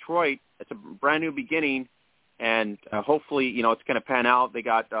you're Detroit. It's a brand new beginning, and hopefully, it's going to pan out. They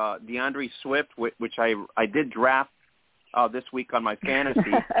got DeAndre Swift, which I did draft this week on my fantasy.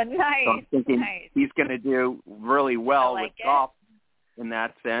 Nice. So I'm thinking he's going to do really well with Goff in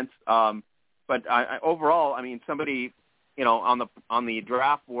that sense. But I overall, I mean, somebody, on the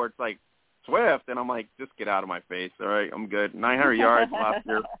draft board, it's like Swift, and I'm like, just get out of my face. All right, I'm good. 900 yards last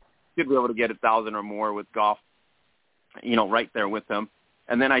year. Should be able to get 1,000 or more with Goff, right there with him.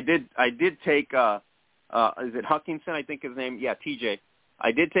 And then I did take, is it Hutchinson? I think his name. Yeah, TJ.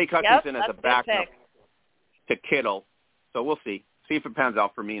 I did take Hutchinson as a backup to Kittle. So we'll see if it pans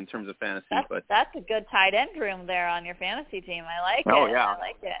out for me in terms of fantasy. That's a good tight end room there on your fantasy team. I like it. Oh yeah, I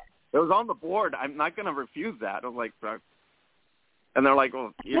like it. It was on the board. I'm not going to refuse that. I was like, and they're like,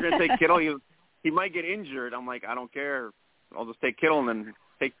 well, you're going to take Kittle. He might get injured. I'm like, I don't care. I'll just take Kittle and then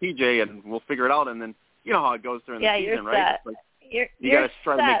take TJ, and we'll figure it out. And then you know how it goes during the season, right? Set. Like, you're got to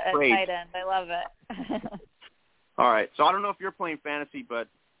try to make trades. Tight end. I love it. All right. So I don't know if you're playing fantasy, but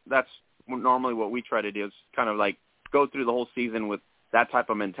that's normally what we try to do is kind of like go through the whole season with that type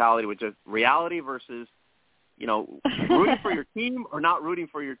of mentality, which is reality versus, rooting for your team or not rooting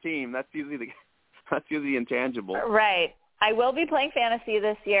for your team. That's usually intangible. Right. I will be playing fantasy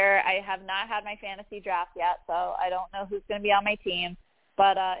this year. I have not had my fantasy draft yet, so I don't know who's going to be on my team.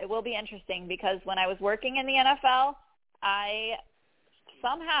 But it will be interesting because when I was working in the NFL, I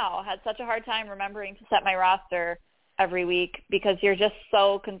somehow had such a hard time remembering to set my roster every week because you're just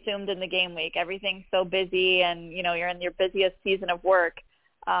so consumed in the game week. Everything's so busy and, you're in your busiest season of work.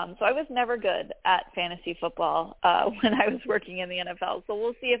 So I was never good at fantasy football when I was working in the NFL. So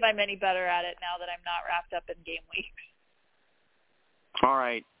we'll see if I'm any better at it now that I'm not wrapped up in game weeks. All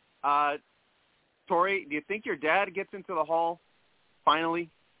right. Tori, do you think your dad gets into the Hall finally?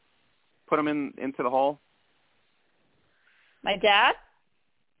 Put him into the Hall? My dad?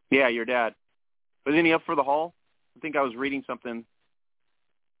 Yeah, your dad. Wasn't he up for the Hall? I think I was reading something.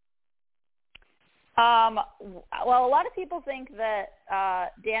 Well, a lot of people think that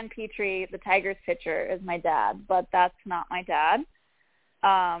Dan Petrie, the Tigers pitcher, is my dad, but that's not my dad.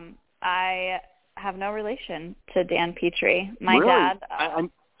 I have no relation to Dan Petrie. My really? dad.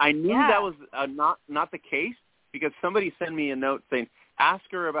 I knew that was not the case, because somebody sent me a note saying, ask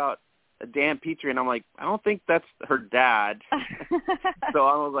her about Dan Petrie, and I'm like, I don't think that's her dad. So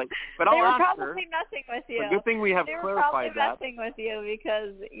I was like, but I'll ask her. They were probably messing with you. It's a good thing we have clarified that. They were probably messing with you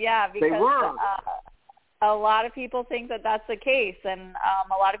because they were. A lot of people think that that's the case, and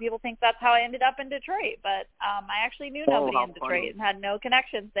a lot of people think that's how I ended up in Detroit. But I actually knew nobody in Detroit funny. and had no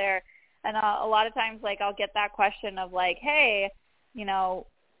connections there. And a lot of times, like, I'll get that question of, like, hey, you know,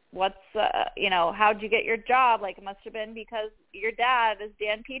 what's, you know, how'd you get your job? Like, it must have been because your dad is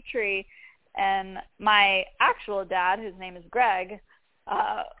Dan Petrie. And my actual dad, whose name is Greg,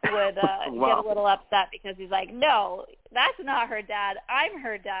 would get a little upset because he's like, no, that's not her dad. I'm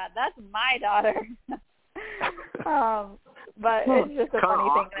her dad. That's my daughter. But it's just a funny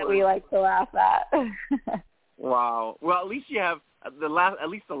thing that we like to laugh at. Wow. Well, at least you have at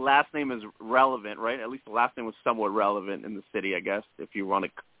least the last name is relevant, right? At least the last name was somewhat relevant in the city, I guess, if you want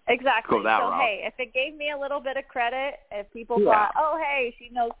to exactly. go that so, route. Hey, if it gave me a little bit of credit, if people thought, oh, hey, she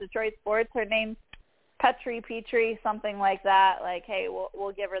knows Detroit sports, her name's Petrie, something like that, like, hey,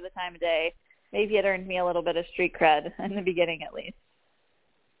 we'll give her the time of day. Maybe it earned me a little bit of street cred in the beginning at least.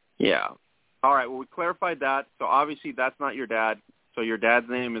 Yeah. All right, well, we clarified that. So obviously that's not your dad. So your dad's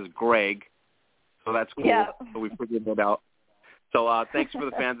name is Greg. So that's cool. Yeah. So we figured that out. So thanks for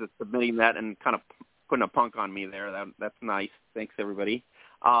the fans that's submitting that and kind of putting a punk on me there. That's nice. Thanks, everybody.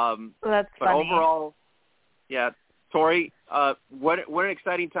 That's but funny. Overall, yeah, Tori, what an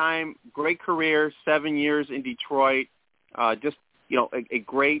exciting time. Great career, 7 years in Detroit. Just, you know, a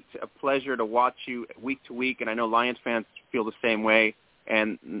great pleasure to watch you week to week, and I know Lions fans feel the same way.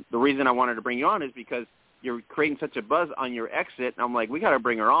 And the reason I wanted to bring you on is because you're creating such a buzz on your exit, and I'm like, we got to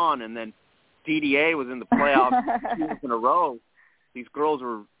bring her on. And then DDA was in the playoffs 2 years in a row. These girls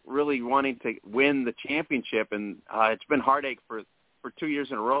were really wanting to win the championship, and it's been heartache for 2 years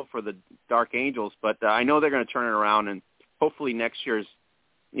in a row for the Dark Angels. But I know they're going to turn it around, and hopefully next year's,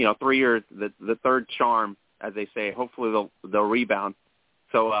 3 years, the third charm, as they say. Hopefully they'll rebound.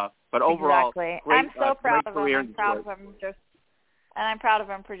 So, but overall, exactly. Great, I'm so proud of him. I'm proud of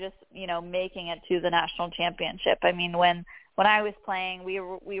him for just making it to the national championship. I mean, when I was playing, we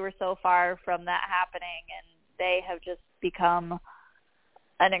were so far from that happening, and they have just become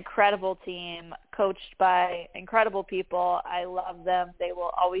an incredible team, coached by incredible people. I love them. They will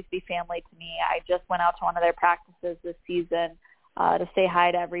always be family to me. I just went out to one of their practices this season to say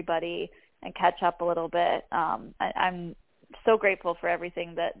hi to everybody and catch up a little bit. I'm so grateful for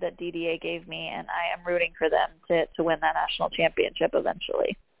everything that DDA gave me, and I am rooting for them to win that national championship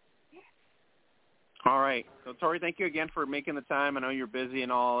eventually. All right. So, Tori, thank you again for making the time. I know you're busy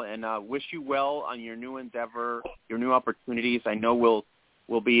and all, and wish you well on your new endeavor, your new opportunities. I know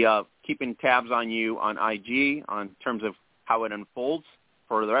we'll be keeping tabs on you on IG on terms of how it unfolds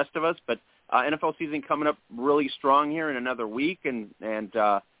for the rest of us. But NFL season coming up really strong here in another week, and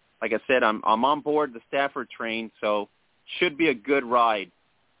like I said, I'm on board the Stafford train, so should be a good ride.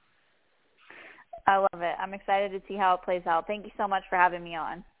 I love it. I'm excited to see how it plays out. Thank you so much for having me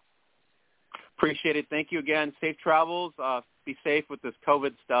on. Appreciate it. Thank you again. Safe travels. Be safe with this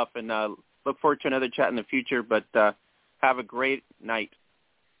COVID stuff, and look forward to another chat in the future. But have a great night.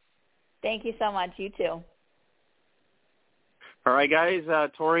 Thank you so much. You too. All right, guys.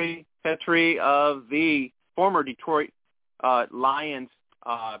 Tori Petrie of the former Detroit Lions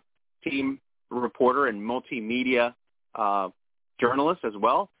team reporter and multimedia journalist as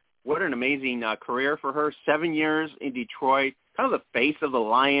well. What an amazing career for her. 7 years in Detroit, kind of the face of the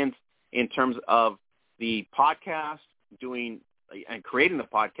Lions in terms of the podcast, doing and creating the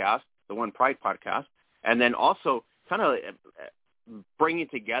podcast, the One Pride podcast, and then also kind of bringing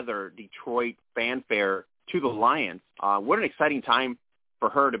together Detroit fanfare to the Lions. What an exciting time for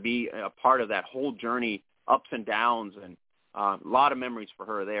her to be a part of that whole journey, ups and downs, and a lot of memories for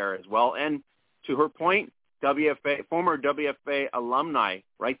her there as well. And to her point, former WFA alumni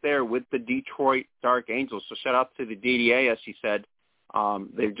right there with the Detroit Dark Angels. So shout out to the DDA, as she said.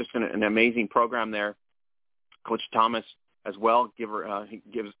 They've just been an amazing program there. Coach Thomas as well.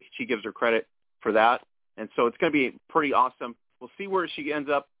 She gives her credit for that. And so it's going to be pretty awesome. We'll see where she ends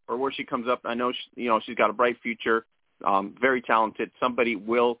up or where she comes up. I know she's got a bright future, very talented. Somebody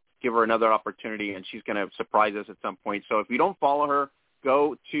will give her another opportunity, and she's going to surprise us at some point. So if you don't follow her,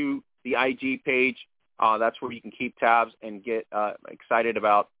 go to the IG page. That's where you can keep tabs and get excited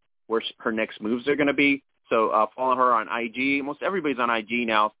about where her next moves are going to be. So follow her on IG. Most everybody's on IG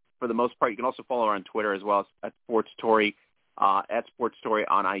now for the most part. You can also follow her on Twitter as well at SportsTory, at SportsTory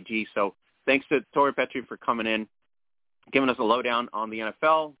on IG. So thanks to Tori Petrie for coming in, giving us a lowdown on the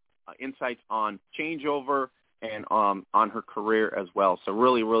NFL, insights on changeover, and on her career as well. So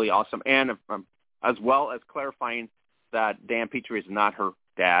really, really awesome. And as well as clarifying that Dan Petrie is not her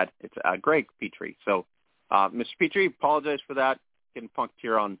dad. It's Greg Petrie. So, Mr. Petrie, apologize for that, getting punked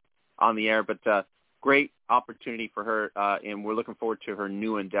here on the air, but great opportunity for her, and we're looking forward to her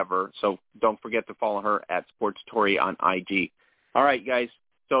new endeavor. So don't forget to follow her at SportsTori on IG. All right, guys.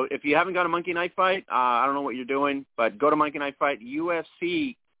 So if you haven't got a Monkey Knife Fight, I don't know what you're doing, but go to Monkey Knife Fight.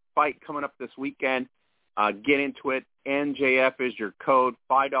 UFC fight coming up this weekend. Get into it. NJF is your code.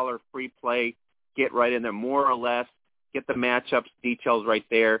 $5 free play. Get right in there, more or less. Get the matchups, details right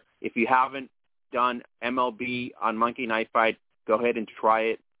there. If you haven't done MLB on Monkey Knife Fight, go ahead and try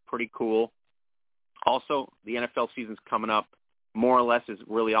it. Pretty cool. Also, the NFL season's coming up. More or less is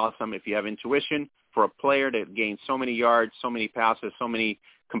really awesome if you have intuition for a player to gain so many yards, so many passes, so many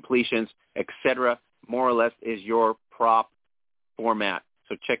completions, etc. More or less is your prop format.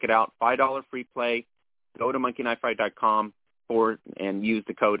 So check it out. $5 free play. Go to monkeyknifefight.com and use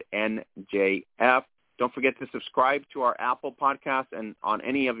the code NJF. Don't forget to subscribe to our Apple podcast and on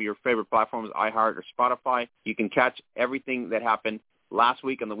any of your favorite platforms, iHeart or Spotify. You can catch everything that happened last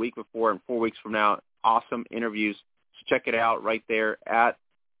week and the week before and 4 weeks from now. Awesome interviews. So check it out right there at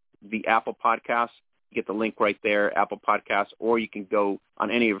the Apple Podcast. You get the link right there, Apple Podcasts, or you can go on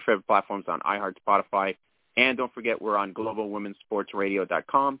any of your favorite platforms on iHeart, Spotify. And don't forget, we're on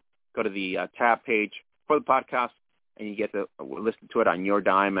globalwomensportsradio.com. Go to the tab page for the podcast, and you get to listen to it on your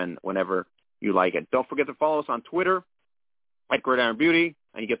dime and whenever you like it. Don't forget to follow us on Twitter at Gridiron Beauty,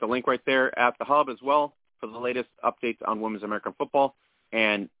 and you get the link right there at the hub as well for the latest updates on women's American football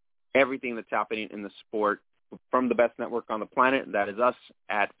and everything that's happening in the sport from the best network on the planet. That is us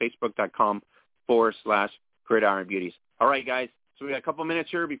at facebook.com/Gridiron Beauties. All right, guys. So we got a couple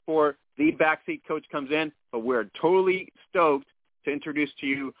minutes here before the backseat coach comes in, but we're totally stoked to introduce to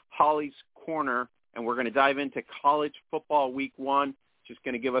you Holly's Corner, and we're going to dive into college football week 1. She's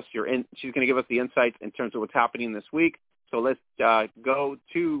going to give us the insights in terms of what's happening this week. So let's go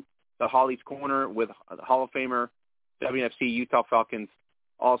to the Holly's Corner with Hall of Famer, WNFC Utah Falcons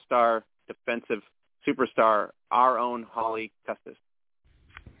All-Star defensive superstar, our own Holly Custis.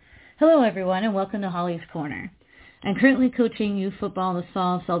 Hello, everyone, and welcome to Holly's Corner. I'm currently coaching youth football this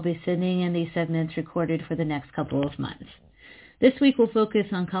fall, so I'll be sending in these segments recorded for the next couple of months. This week we'll focus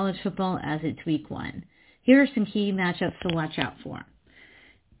on college football as it's week 1. Here are some key matchups to watch out for.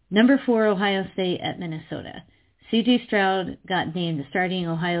 Number 4, Ohio State at Minnesota. C.J. Stroud got named the starting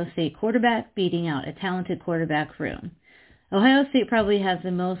Ohio State quarterback, beating out a talented quarterback room. Ohio State probably has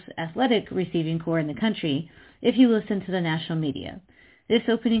the most athletic receiving corps in the country if you listen to the national media. This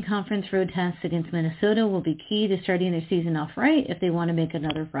opening conference road test against Minnesota will be key to starting their season off right if they want to make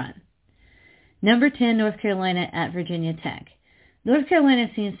another run. Number 10, North Carolina at Virginia Tech. North Carolina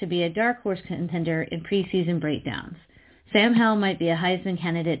seems to be a dark horse contender in preseason breakdowns. Sam Howell might be a Heisman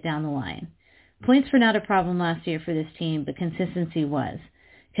candidate down the line. Points were not a problem last year for this team, but consistency was.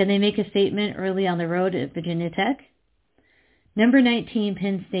 Can they make a statement early on the road at Virginia Tech? Number 19,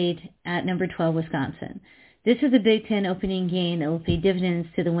 Penn State at number 12, Wisconsin. This is a Big Ten opening game that will pay dividends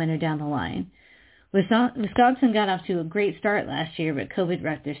to the winner down the line. Wisconsin got off to a great start last year, but COVID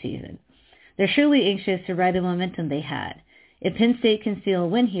wrecked their season. They're surely anxious to ride the momentum they had. If Penn State can steal a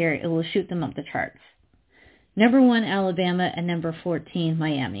win here, it will shoot them up the charts. Number 1, Alabama, and number 14,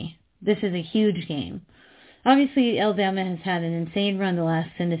 Miami. This is a huge game. Obviously, Alabama has had an insane run the last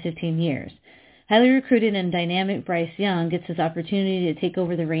 10 to 15 years. Highly recruited and dynamic Bryce Young gets his opportunity to take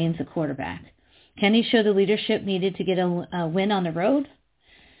over the reins at quarterback. Can he show the leadership needed to get a win on the road?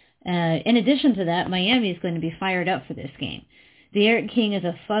 In addition to that, Miami is going to be fired up for this game. The Eric King is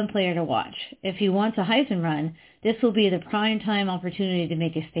a fun player to watch. If he wants a Heisman run, this will be the prime time opportunity to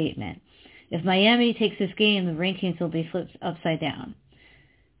make a statement. If Miami takes this game, the rankings will be flipped upside down.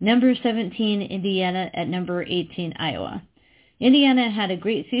 Number 17, Indiana at number 18, Iowa. Indiana had a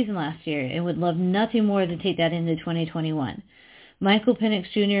great season last year and would love nothing more than take that into 2021. Michael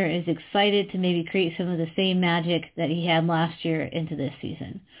Penix Jr. is excited to maybe create some of the same magic that he had last year into this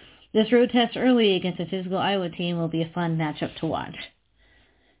season. This road test early against a physical Iowa team will be a fun matchup to watch.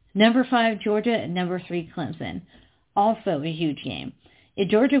 Number 5, Georgia, and number 3, Clemson. Also a huge game. If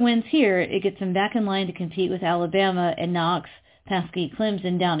Georgia wins here, it gets them back in line to compete with Alabama and knocks pesky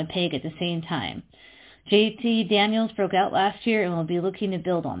Clemson down a peg at the same time. JT Daniels broke out last year and will be looking to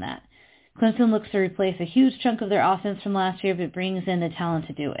build on that. Clemson looks to replace a huge chunk of their offense from last year, but brings in the talent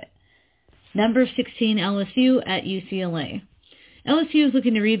to do it. Number 16, LSU at UCLA. LSU is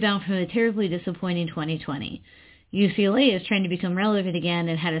looking to rebound from a terribly disappointing 2020. UCLA is trying to become relevant again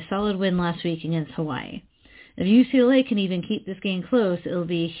and had a solid win last week against Hawaii. If UCLA can even keep this game close, it will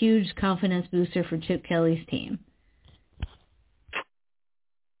be a huge confidence booster for Chip Kelly's team.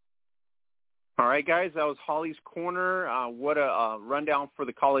 All right, guys, that was Holly's Corner. What a rundown for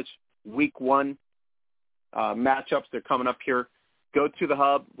the college week 1 matchups. They're coming up here. Go to the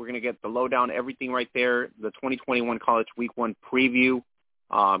Hub. We're going to get the lowdown, everything right there, the 2021 college week 1 preview.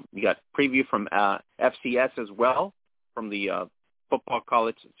 You got preview from FCS as well, from the football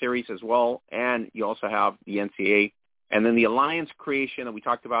college series as well, and you also have the NCAA. And then the alliance creation that we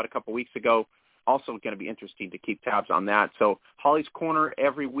talked about a couple weeks ago, also going to be interesting to keep tabs on that. So Holly's Corner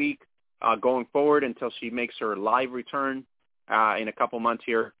every week going forward until she makes her live return in a couple months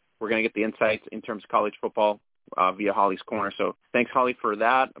here. We're going to get the insights in terms of college football via Holly's Corner. So thanks, Holly, for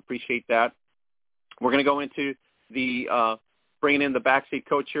that. Appreciate that. We're going to go into the bringing in the backseat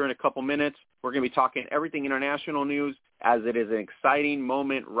coach here in a couple minutes. We're going to be talking everything international news, as it is an exciting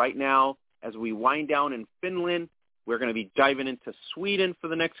moment right now as we wind down in Finland. We're going to be diving into Sweden for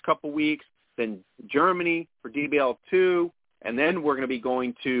the next couple weeks, then Germany for DBL2, and then we're going to be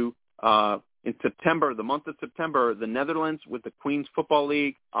going to, in September, the month of September, the Netherlands with the Queen's Football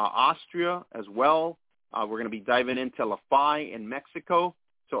League, Austria as well. We're going to be diving into La Fay in Mexico.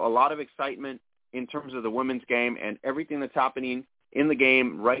 So a lot of excitement in terms of the women's game and everything that's happening in the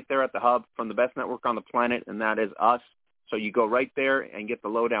game right there at the Hub from the best network on the planet, and that is us. So you go right there and get the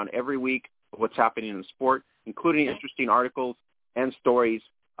lowdown every week of what's happening in the sport, including interesting articles and stories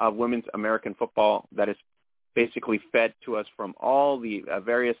of women's American football that is basically fed to us from all the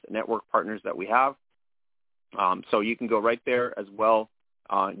various network partners that we have. So you can go right there as well.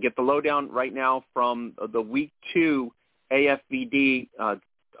 Get the lowdown right now from the Week 2 AFBD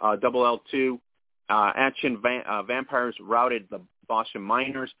LL2 action. Vampires routed the Boston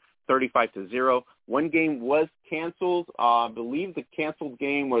Miners 35-0. One game was canceled. I believe the canceled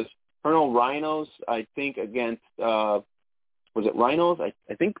game was Colonel Rhinos, I think, against was it Rhinos? I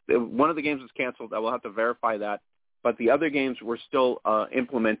think one of the games was canceled. I will have to verify that. But the other games were still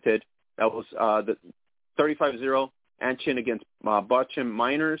implemented. That was the 35-0 Anchin against Boston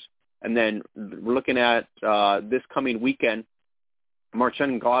Miners. And then we're looking at this coming weekend,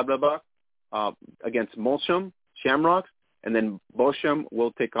 Mönchengladbach against Molsheim Shamrocks. And then Bochum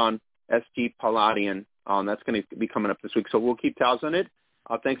will take on ST Palladian. That's going to be coming up this week. So we'll keep tabs on it.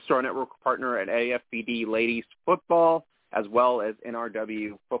 Thanks to our network partner at AFBD Ladies Football, as well as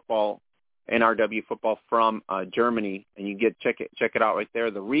NRW Football from Germany. And you check it out right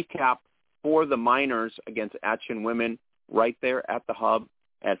there. The recap for the Miners against Action Women right there at the Hub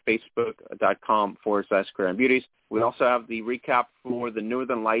at facebook.com/Gridiron Beauties. We also have the recap for the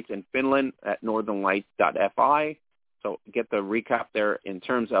Northern Lights in Finland at northernlights.fi. So get the recap there in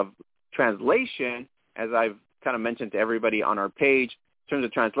terms of translation, as I've kind of mentioned to everybody on our page. In terms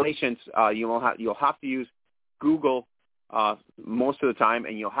of translations, you'll have to use Google most of the time,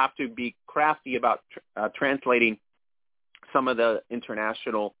 and you'll have to be crafty about translating some of the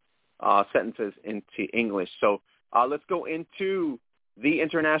international sentences into English. So let's go into the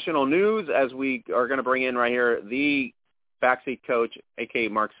international news as we are going to bring in right here the backseat coach, a.k.a.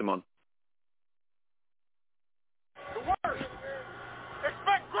 Mark Simone. The word,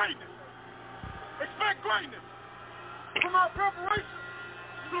 expect greatness. Expect greatness. From our preparation,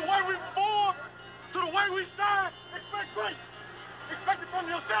 to the way we perform, to the way we shine, expect greatness. Expect it from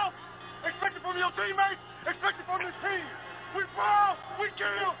yourself, expect it from your teammates, expect it from this team. We brawl, we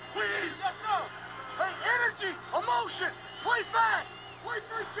kill, we eat. Yes, sir. Hey, energy, emotion, play fast, play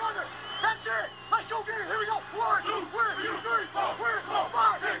for each other. That's it. Let's go get it. Here we go. 1, 2, 3, 4,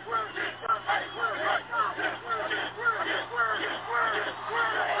 5, 6, 7,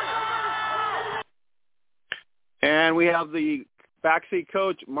 8, And we have the backseat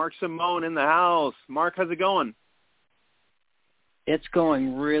coach, Mark Simone, in the house. Mark, how's it going? It's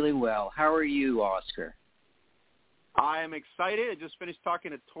going really well. How are you, Oscar? I am excited. I just finished talking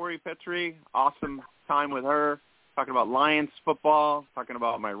to Tori Petrie. Awesome time with her. Talking about Lions football, talking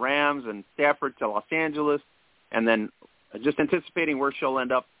about my Rams and Stafford to Los Angeles, and then just anticipating where she'll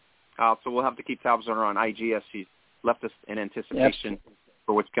end up. So we'll have to keep tabs on her on IG as she's left us in anticipation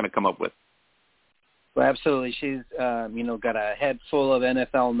for what's going to come up with. Well, absolutely. She's, got a head full of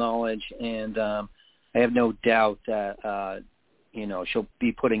NFL knowledge, and I have no doubt that, she'll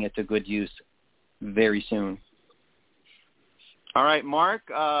be putting it to good use very soon. All right, Mark,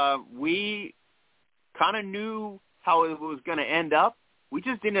 we kind of knew how it was going to end up. We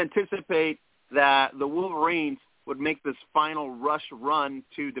just didn't anticipate that the Wolverines would make this final rush run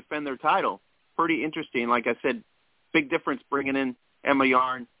to defend their title. Pretty interesting. Like I said, big difference bringing in Emma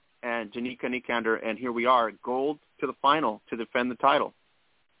Yarn and Janika Nikander, and here we are, gold to the final to defend the title.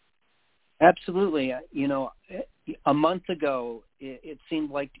 Absolutely. A month ago, it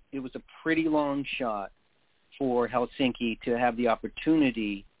seemed like it was a pretty long shot for Helsinki to have the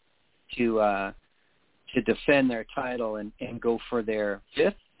opportunity to defend their title and go for their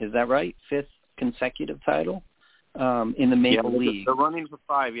fifth. Is that right? Fifth consecutive title in the Maple League. They're running for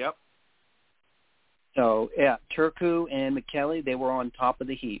 5. Yep. So yeah, Turku and McKelly, they were on top of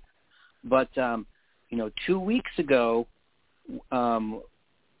the heap. But 2 weeks ago,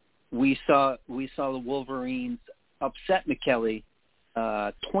 we saw the Wolverines upset McKelly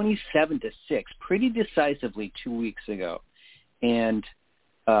 27-6, pretty decisively 2 weeks ago, and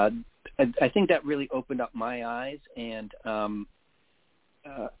I think that really opened up my eyes, and I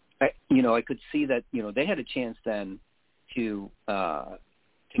could see that they had a chance then to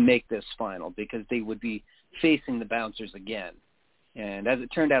make this final because they would be facing the Bouncers again. And as it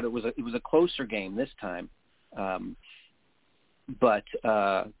turned out, it was a closer game this time. But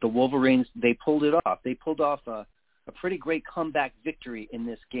the Wolverines, they pulled it off. They pulled off a pretty great comeback victory in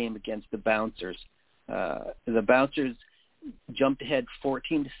this game against the Bouncers. The Bouncers jumped ahead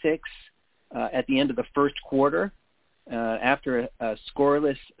 14-6 at the end of the first quarter. After a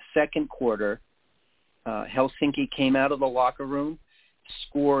scoreless second quarter, Helsinki came out of the locker room,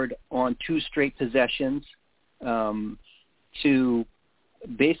 scored on 2 straight possessions to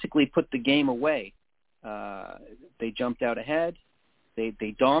basically put the game away. They jumped out ahead.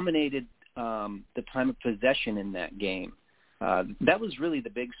 They dominated the time of possession in that game. That was really the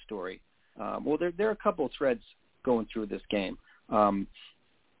big story. Well, there are a couple of threads going through this game.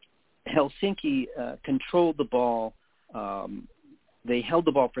 Helsinki controlled the ball. They held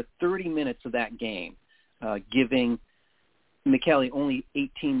the ball for 30 minutes of that game, giving McKelly only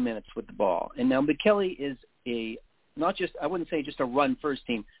 18 minutes with the ball. And now McKelly is I wouldn't say just a run-first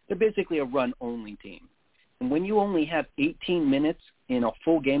team. They're basically a run-only team. And when you only have 18 minutes in a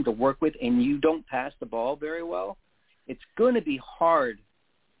full game to work with and you don't pass the ball very well, it's going to be hard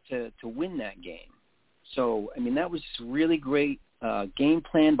to win that game. So, that was really great game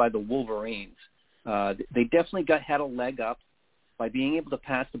plan by the Wolverines. They definitely had a leg up by being able to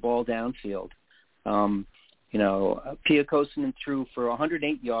pass the ball downfield. Pia Kosonen threw for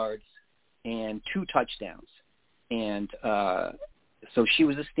 108 yards and 2 touchdowns. And so she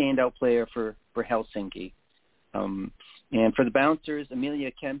was a standout player for Helsinki. And for the Bouncers,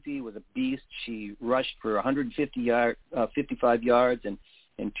 Amelia Kempe was a beast. She rushed for 55 yards and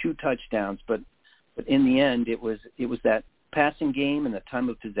 2 touchdowns. But in the end, it was that passing game and the time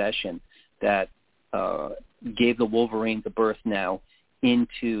of possession that gave the Wolverines a berth now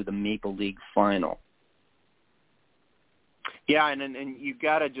into the Maple League final. Yeah, and you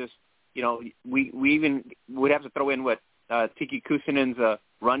got to just, we even would have to throw in Tiki Kusinen's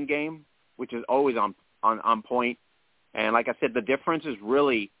run game, which is always on point. And like I said, the difference is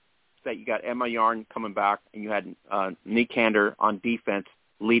really that you got Emma Yarn coming back, and you had Nikander on defense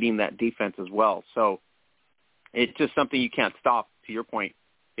leading that defense as well. So it's just something you can't stop. To your point,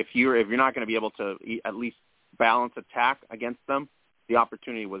 if you're not going to be able to at least balance attack against them, the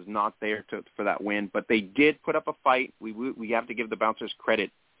opportunity was not there for that win. But they did put up a fight. We have to give the Bouncers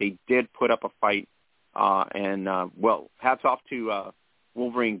credit. They did put up a fight, and hats off to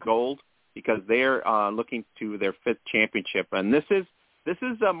Wolverine Gold because they're looking to their 5th championship. And this is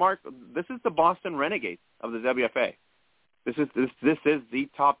Mark. This is the Boston Renegades of the WFA. This is the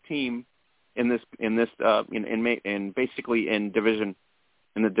top team in basically in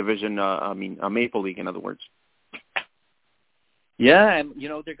the division. Maple League, in other words. Yeah, and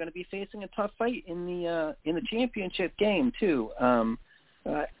they're going to be facing a tough fight in the championship game too.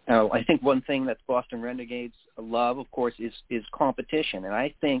 I think one thing that Boston Renegades love, of course, is competition, and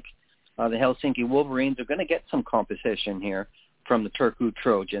I think the Helsinki Wolverines are going to get some competition here from the Turku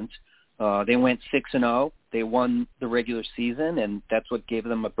Trojans. They went 6-0. They won the regular season, and that's what gave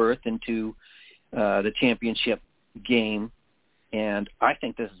them a berth into the championship game. And I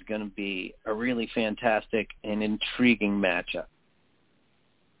think this is going to be a really fantastic and intriguing matchup.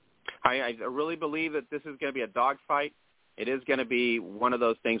 I really believe that this is going to be a dogfight. It is going to be one of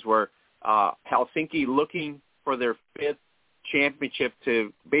those things where Helsinki looking for their 5th championship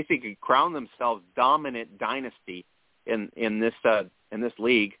to basically crown themselves dominant dynasty in this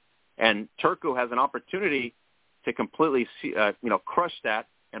league, and Turku has an opportunity to completely crush that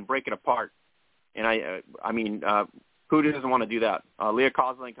and break it apart. And who doesn't want to do that? Leah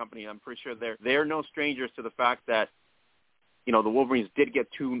Kozlin and company, I'm pretty sure they're no strangers to the fact that the Wolverines did get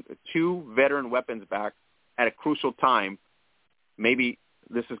two veteran weapons back at a crucial time. Maybe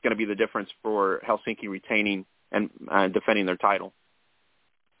this is going to be the difference for Helsinki retaining and defending their title.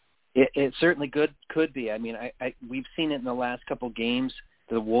 It certainly could be. We've seen it in the last couple games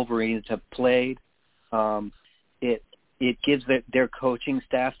that the Wolverines have played. It gives their coaching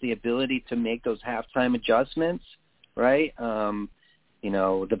staff the ability to make those halftime adjustments, right?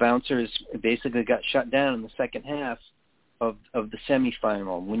 The Bouncers basically got shut down in the second half of the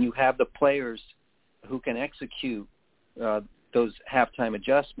semifinal. When you have the players who can execute those halftime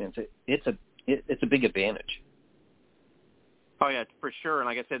adjustments, it's a big advantage. Oh yeah, for sure. And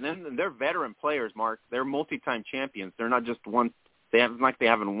like I said, then they're veteran players, Mark. They're multi-time champions. They're not just one. They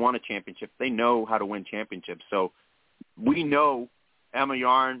haven't won a championship. They know how to win championships. So we know Emma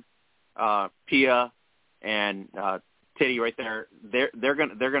Yarn, Pia, and Titty right there. They're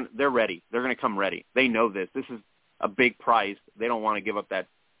ready. They're gonna come ready. They know this. This is a big prize. They don't want to give up that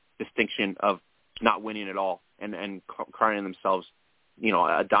distinction of not winning at all and crowning themselves,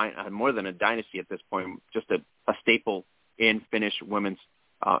 more than a dynasty at this point, just a staple in Finnish women's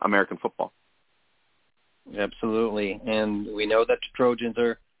American football. Absolutely, and we know that the Trojans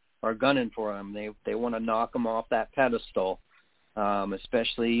are gunning for them. They want to knock them off that pedestal,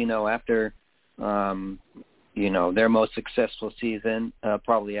 especially after their most successful season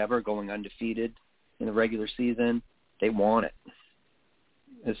probably ever, going undefeated in the regular season. They want it.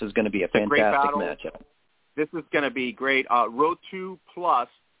 This is going to be a fantastic matchup. This is going to be great. Row 2 Plus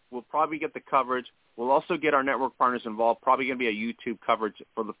will probably get the coverage. We'll also get our network partners involved. Probably going to be a YouTube coverage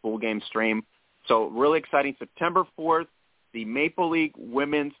for the full game stream. So really exciting. September 4th, the Maple League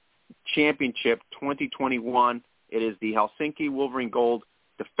Women's Championship 2021. It is the Helsinki Wolverine Gold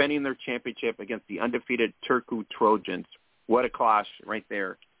defending their championship against the undefeated Turku Trojans. What a clash right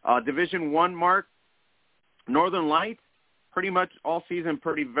there. Division 1, Mark, Northern Lights, pretty much all season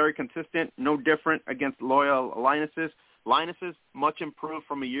very consistent, no different against Loyal Lionesses. Lionesses, much improved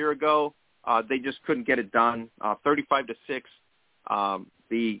from a year ago. They just couldn't get it done. 35-6,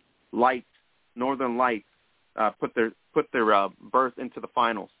 the Northern Lights put their berth into the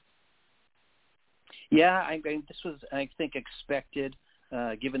finals. Yeah, this was, I think, expected,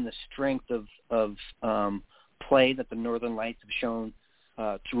 given the strength of play that the Northern Lights have shown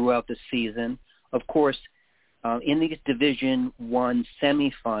throughout the season. Of course, in these Division I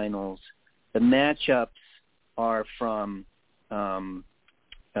semifinals, the matchups are from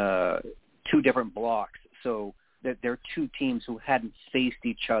two different blocks, so they're two teams who hadn't faced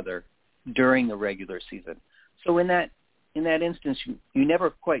each other during the regular season. So in that instance, you're never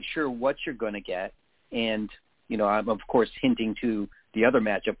quite sure what you're going to get. And, I'm, of course, hinting to the other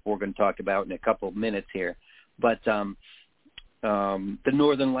matchup we're going to talk about in a couple of minutes here. But the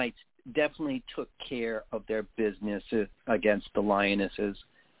Northern Lights definitely took care of their business against the Lionesses.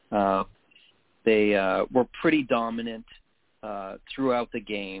 They were pretty dominant throughout the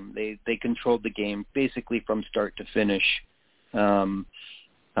game. They controlled the game basically from start to finish. And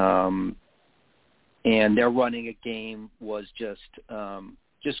their running a game was just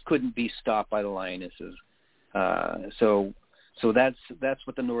couldn't be stopped by the Lionesses. So that's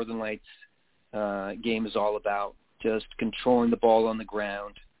what the Northern Lights game is all about, just controlling the ball on the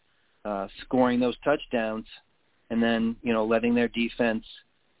ground, scoring those touchdowns, and then, letting their defense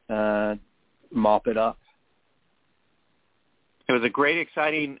mop it up. It was a great,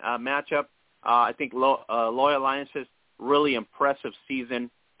 exciting matchup. I think Loyal Lionesses, really impressive season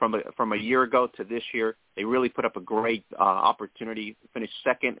from a year ago to this year. They really put up a great opportunity to finish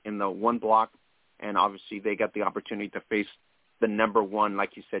second in the one block, and obviously they got the opportunity to face the number one,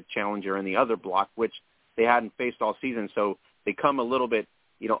 like you said, challenger in the other block, which they hadn't faced all season. So they come a little bit,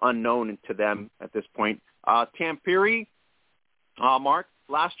 unknown to them at this point. Tampere, Mark,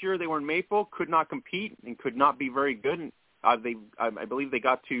 last year they were in Maple, could not compete and could not be very good. And, I believe they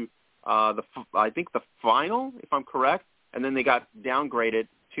got to the final, if I'm correct, and then they got downgraded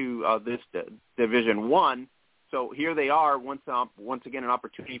to this Division One. So here they are, once again, an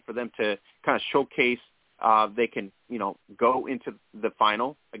opportunity for them to kind of showcase they can, go into the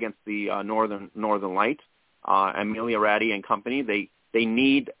final against the Northern Lights. Amelia Ratty and company, they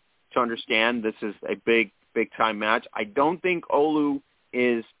need to understand this is a big time match. I don't think Oulu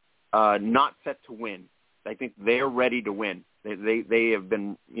is not set to win. I think they're ready to win. They have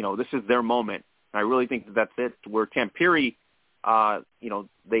been, this is their moment. And I really think that's it. Where Tampere,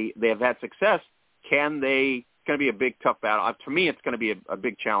 they have had success. It's going to be a big, tough battle. To me, it's going to be a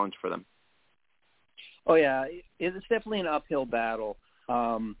big challenge for them. Oh, yeah. It's definitely an uphill battle,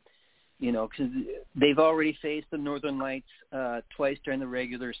 because they've already faced the Northern Lights twice during the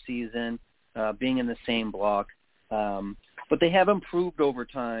regular season, being in the same block. But they have improved over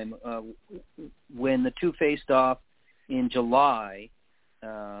time. When the two faced off in July,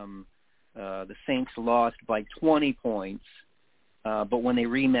 the Saints lost by 20 points. But when they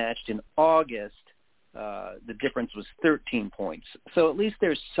rematched in August, the difference was 13 points. So at least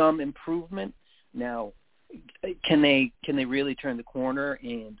there's some improvement. Now, can they really turn the corner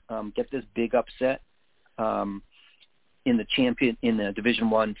and get this big upset? in the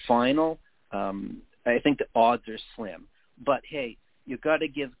Division I final, I think the odds are slim. But hey, you've got to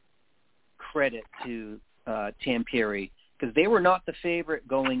give credit to Tampere, because they were not the favorite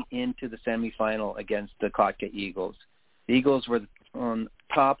going into the semifinal against the Kotka Eagles. The Eagles were on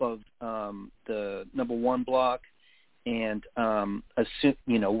top of the number one block, and were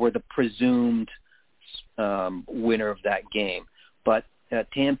the presumed winner of that game. But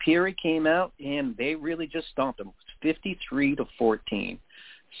Tampere came out and they really just stomped them. It was 53-14.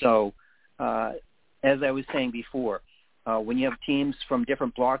 So, as I was saying before, when you have teams from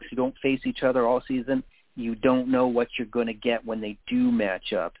different blocks who don't face each other all season, you don't know what you're going to get when they do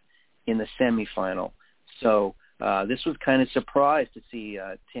match up in the semifinal. So this was kind of surprised to see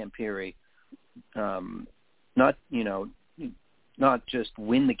Tampere not just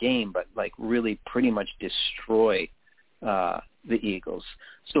win the game, but like really pretty much destroy the Eagles.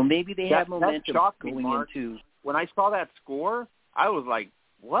 So maybe they have momentum going into. When I saw that score, I was like,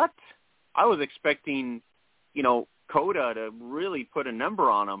 what? I was expecting, Coda to really put a number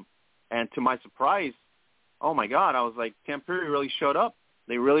on them. And to my surprise, oh, my God, I was like, Tampere really showed up.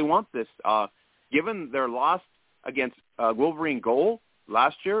 They really want this. Given their loss against Wolverine Gold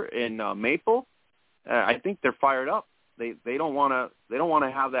last year in Maple, I think they're fired up. They don't want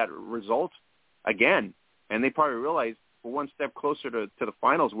to have that result again. And they probably realize we're one step closer to the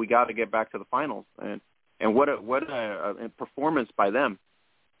finals. We got to get back to the finals. And what a performance by them.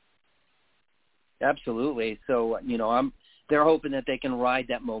 Absolutely. So, they're hoping that they can ride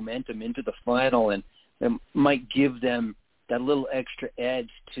that momentum into the final, and it might give them that little extra edge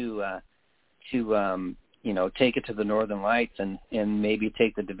to take it to the Northern Lights and maybe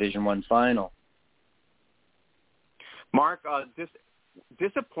take the Division I final. Mark,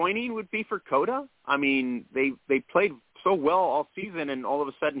 disappointing would be for Coda. I mean, they played so well all season, and all of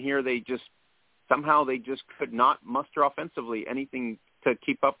a sudden here they just could not muster offensively anything to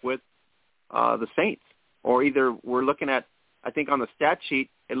keep up with the Saints. Or either we're looking at, I think on the stat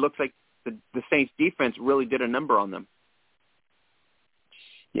sheet, it looks like the Saints defense really did a number on them.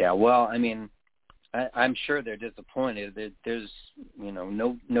 Yeah, well, I mean, I'm sure they're disappointed. There's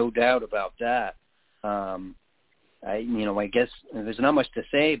no doubt about that. I guess there's not much to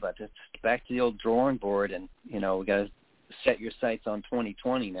say, but it's back to the old drawing board, and we got to set your sights on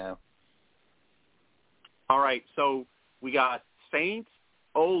 2020 now. All right, so we got Saints,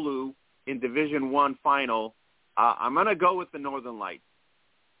 Oulu in Division I final. I'm going to go with the Northern Lights.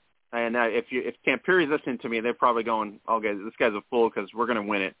 And if Tampere is listening to me, they're probably going, okay, this guy's a fool because we're going to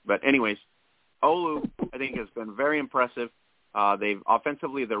win it. But anyways, Oulu, I think, has been very impressive.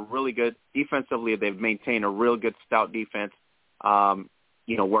 Offensively, they're really good. Defensively, they've maintained a real good, stout defense,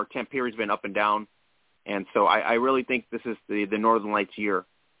 where Tampere's been up and down. And so I really think this is the Northern Lights year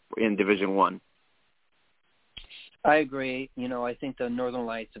in Division I. I agree. I think the Northern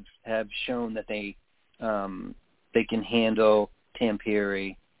Lights have shown that they can handle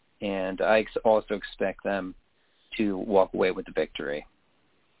Tampere, and I also expect them to walk away with the victory.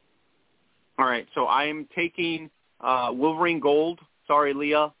 All right, so I'm taking Wolverine Gold. Sorry,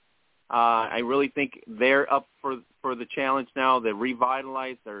 Leah. I really think they're up for the challenge now. They're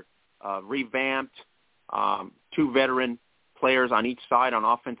revitalized. They're revamped. Two veteran players on each side on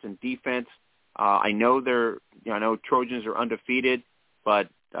offense and defense. I know Trojans are undefeated, but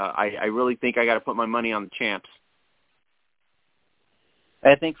I really think I got to put my money on the champs.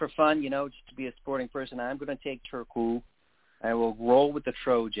 I think for fun, just to be a sporting person, I'm going to take Turku. I will roll with the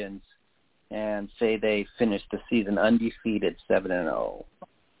Trojans and say they finished the season undefeated, 7-0. All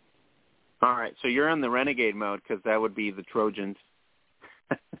right, so you're in the renegade mode because that would be the Trojans.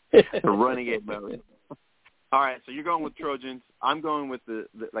 The renegade mode. All right, so you're going with Trojans. I'm going with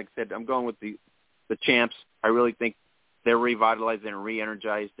like I said, I'm going with the champs. I really think they're revitalized and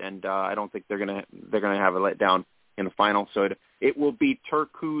re-energized, and I don't think they're gonna have a letdown in the final. So it will be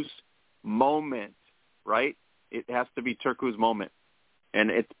Turku's moment, right? It has to be Turku's moment,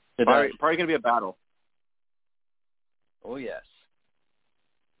 and it's probably going to be a battle. Oh, yes.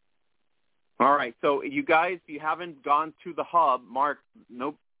 All right, so you guys, if you haven't gone to the hub, Mark,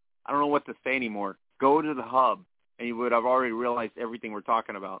 nope, I don't know what to say anymore. Go to the hub, and you would have already realized everything we're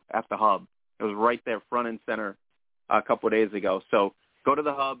talking about at the hub. It was right there, front and center, a couple of days ago. So go to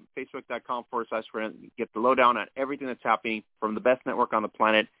the hub, facebook.com/friend, get the lowdown on everything that's happening from the best network on the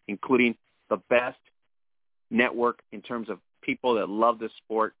planet, including the best network in terms of people that love this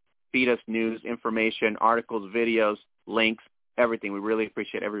sport. Feed us news, information, articles, videos, links, everything. We really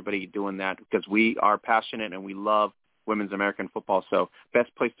appreciate everybody doing that because we are passionate and we love women's American football. So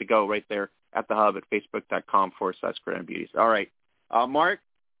best place to go right there at the hub at facebook.com/Gridiron Beauties. All right. Mark,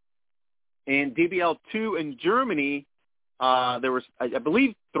 in DBL2 in Germany, there was, I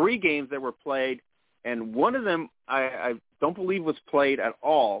believe, 3 games that were played, and one of them I don't believe was played at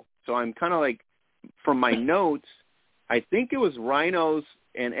all. So I'm kind of like, from my notes, I think it was Rhinos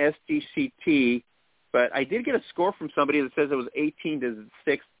and SDCT, but I did get a score from somebody that says it was 18-6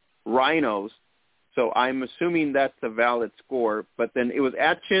 Rhinos. So I'm assuming that's a valid score. But then it was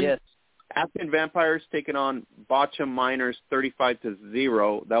Atchin Vampires taking on Bochum Miners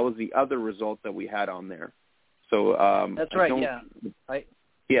 35-0. That was the other result that we had on there. So that's right.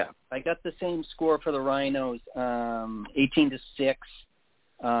 I got the same score for the Rhinos, 18-6,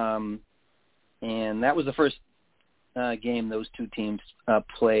 and that was the first game those two teams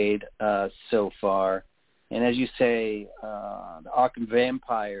played so far. And as you say, the Auckland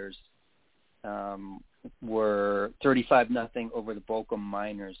Vampires were 35-0 over the Bochum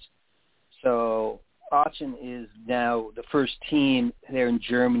Miners. So Aachen is now the first team there in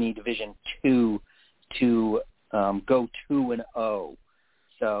Germany, Division 2, to go 2-0.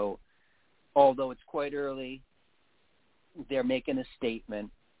 So although it's quite early, they're making a statement.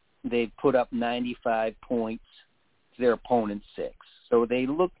 They've put up 95 points to their opponent's 6. So they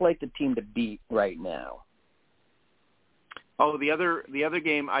look like the team to beat right now. Oh, the other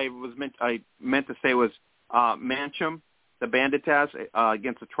game I meant to say was Mancham, the Banditas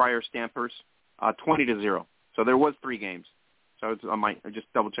against the Trier Stampers, 20-0. So there was 3 games. So it's on I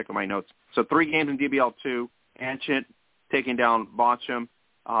just double checked on my notes. So 3 games in DBL2. Ancient taking down Bochum,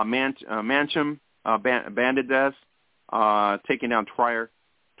 Mancham, Banditas taking down Trier,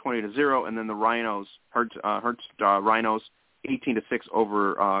 20-0, and then the Rhinos, Hertz Rhinos, 18-6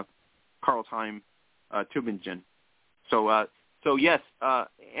 over Karlsheim, Tübingen. So yes,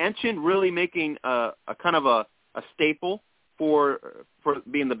 Ancient really making a kind of a staple for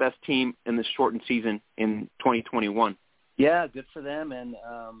being the best team in this shortened season in 2021. Yeah, good for them. And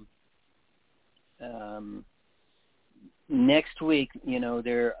next week,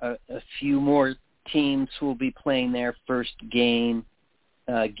 there are a few more teams who will be playing their first games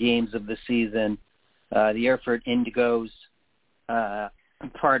of the season. The Erfurt Indigos,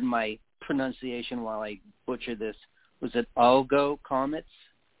 pardon my pronunciation while I butcher this, was it Algo Comets?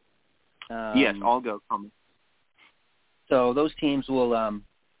 Yes, Algo Comets. So those teams will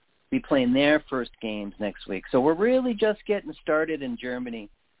be playing their first games next week. So we're really just getting started in Germany,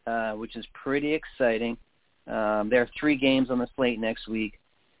 which is pretty exciting. There are 3 games on the slate next week,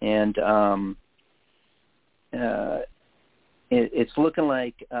 and it's looking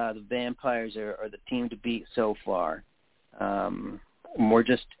like the Vampires are the team to beat so far.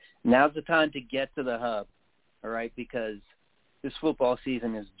 Now's the time to get to the hub, all right, because this football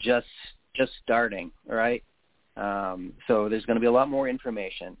season is just starting, all right? So there's going to be a lot more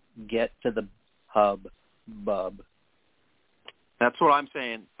information. Get to the hub, bub. That's what I'm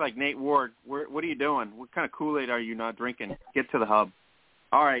saying. It's like Nate Ward. What are you doing? What kind of Kool-Aid are you not drinking? Get to the hub.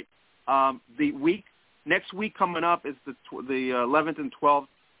 All right. Next week coming up is the 11th and 12th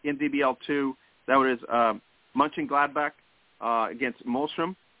in DBL2. That was Mönchengladbach against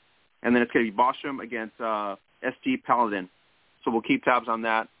Molstrom, and then it's going to be Bochum against SG Paladin. So we'll keep tabs on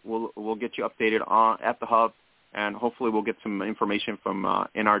that. We'll get you updated at the hub, and hopefully we'll get some information from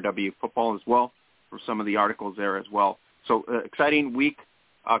NRW Football as well for some of the articles there as well. So exciting week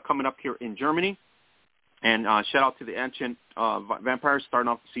coming up here in Germany. And shout out to the Ancient Vampires starting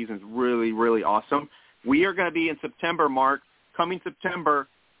off the season is really, really awesome. We are going to be in September, Mark. Coming September,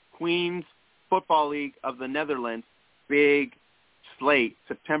 Queens Football League of the Netherlands, big slate,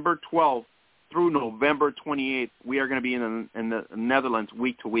 September 12th through November 28th. We are going to be in the Netherlands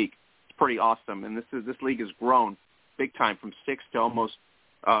week to week. It's pretty awesome. And this league has grown big time from 6 to almost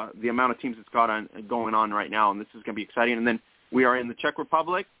the amount of teams it's got going on right now. And this is going to be exciting. And then we are in the Czech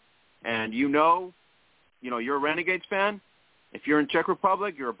Republic, and you're a Renegades fan. If you're in Czech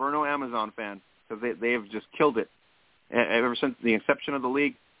Republic, you're a Brno Amazon fan because they have just killed it. Ever since the inception of the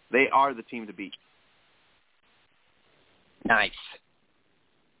league, they are the team to beat. Nice.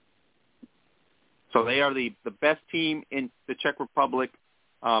 So they are the best team in the Czech Republic,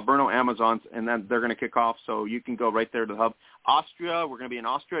 Brno Amazons, and then they're going to kick off. So you can go right there to the hub. Austria, we're going to be in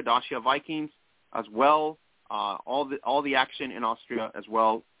Austria, Dacia Vikings as well. All the action in Austria as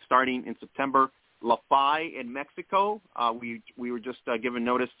well, starting in September. La Fay in Mexico, we were just given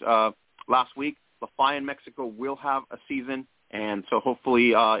notice last week. La Fay in Mexico will have a season, and so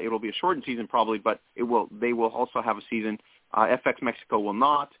hopefully it will be a shortened season probably, but they will also have a season. FX Mexico will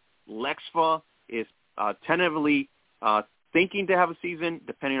not. Lexfa is tentatively thinking to have a season,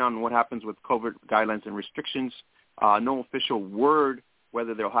 depending on what happens with COVID guidelines and restrictions. No official word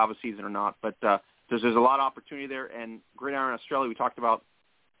whether they'll have a season or not, but there's a lot of opportunity there. And Gridiron Australia, we talked about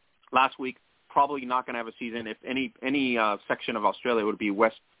last week, probably not going to have a season. If any section of Australia would be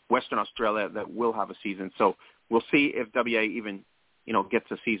Western Australia that will have a season. So we'll see if WA even, gets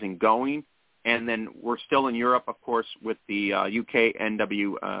a season going. And then we're still in Europe, of course, with the UK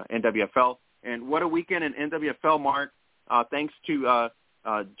NWFL. And what a weekend in NWFL, Mark. Thanks to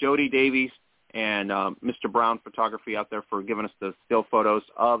Jody Davies and Mr. Brown Photography out there for giving us the still photos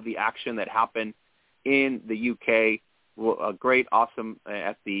of the action that happened in the UK. Great, awesome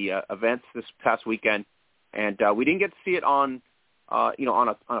at the events this past weekend. And we didn't get to see it on a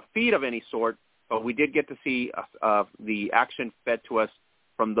feed of any sort, but we did get to see the action fed to us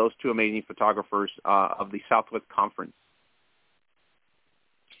from those two amazing photographers of the Southwest Conference.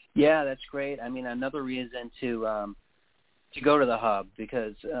 Yeah, that's great. I mean, another reason to go to the hub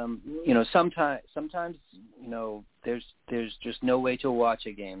because sometimes there's just no way to watch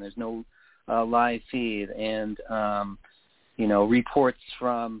a game. There's no live feed, and reports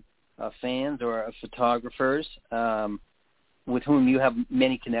from fans or photographers with whom you have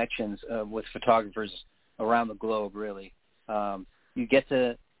many connections with photographers around the globe. Really, you get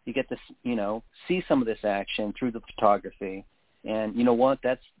to see some of this action through the photography, and you know what?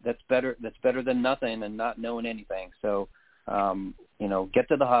 That's better. That's better than nothing and not knowing anything. So get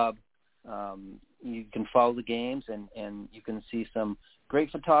to the hub. You can follow the games, and you can see some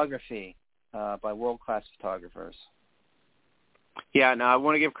great photography by world-class photographers. Yeah, now I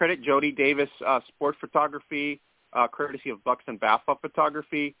want to give credit, Jody Davis, Sport Photography, courtesy of Buxton Baffa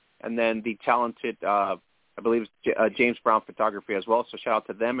Photography, and then the talented, I believe, James Brown Photography as well. So shout out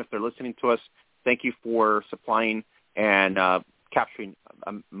to them if they're listening to us. Thank you for supplying and capturing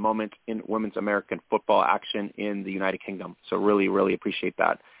a moment in women's American football action in the United Kingdom. So really, really appreciate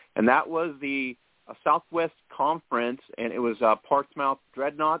that. And that was the Southwest Conference, and it was Portsmouth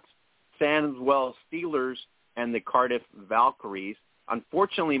Dreadnoughts, Sandwell Steelers, and the Cardiff Valkyries.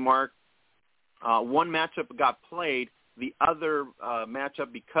 Unfortunately, Mark, one matchup got played. The other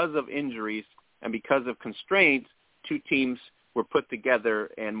matchup, because of injuries and because of constraints, two teams were put together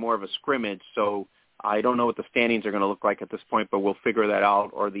and more of a scrimmage. So I don't know what the standings are going to look like at this point, but we'll figure that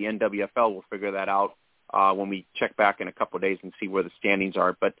out, or the NWFL will figure that out when we check back in a couple of days and see where the standings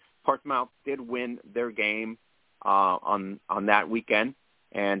are. But Portsmouth did win their game on that weekend,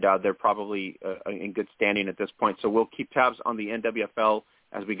 and they're probably in good standing at this point. So we'll keep tabs on the NWFL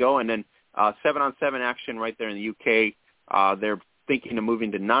as we go. And then 7-on-7 action right there in the UK. They're thinking of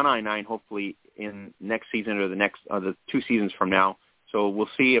moving to 9-on-9 hopefully in next season or the 2 seasons from now. So we'll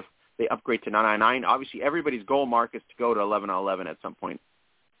see if they upgrade to 9-on-9. Obviously, everybody's goal, Mark, is to go to 11-on-11 at some point.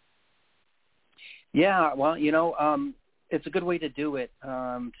 Yeah, well, it's a good way to do it,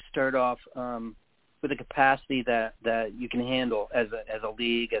 to start off with a capacity that you can handle as a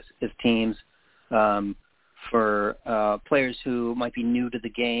league, as teams, for players who might be new to the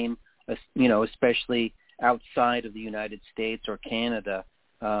game, especially outside of the United States or Canada,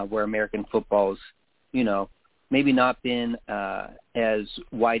 where American football's, maybe not been as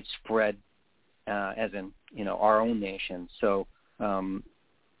widespread as in, our own nation. So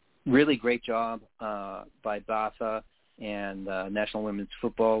really great job by BAFA and National Women's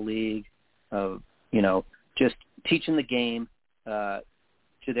Football League of, just teaching the game to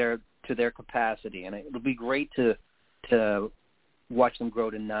their capacity. And it'll be great to watch them grow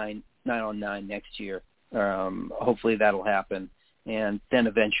to 9-on-9 next year. Hopefully that'll happen. And then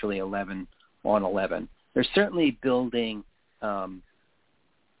eventually 11-on-11. They're certainly building, they're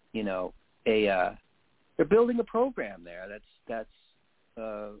building a program there that's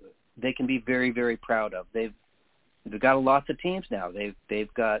they can be very, very proud of. They've got lots of teams now.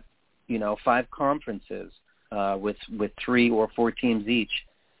 They've got 5 conferences with 3 or 4 teams each.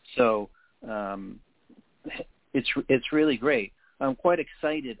 So it's really great. I'm quite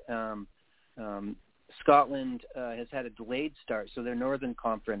excited. Scotland has had a delayed start, so their Northern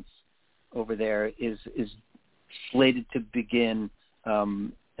Conference over there is slated to begin, I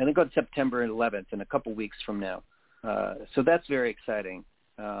think on September 11th, in a couple weeks from now. So that's very exciting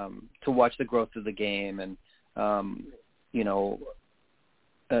to watch the growth of the game and,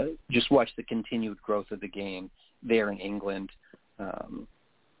 just watch the continued growth of the game there in England. I'm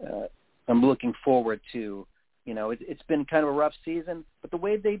looking forward to, it's been kind of a rough season, but the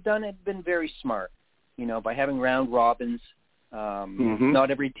way they've done it has been very smart, by having round robins. Not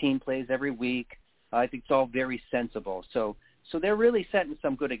every team plays every week. I think it's all very sensible. So they're really setting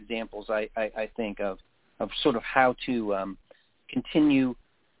some good examples, I think, of sort of how to continue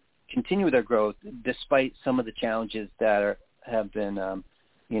their growth despite some of the challenges that have been,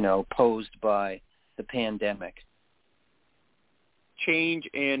 posed by the pandemic. Change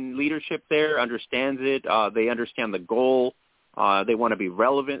in leadership there, understands it. They understand the goal They want to be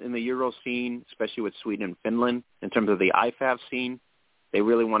relevant in the Euro scene, especially with Sweden and Finland. In terms of the IFAB scene, they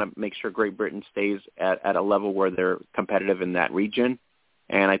really want to make sure Great Britain stays at a level where they're competitive in that region.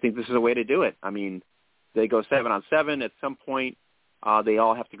 And I think this is a way to do it. I mean, they go 7-on-7 at some point. They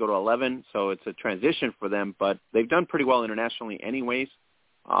all have to go to 11, so it's a transition for them. But they've done pretty well internationally anyways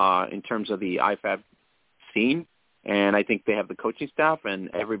in terms of the IFAB scene. And I think they have the coaching staff and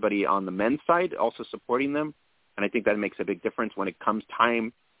everybody on the men's side also supporting them. And I think that makes a big difference when it comes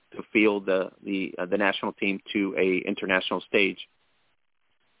time to field the national team to a international stage.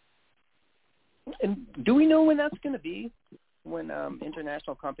 And do we know when that's going to be? When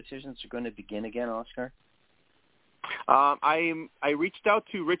international competitions are going to begin again, Oscar? I reached out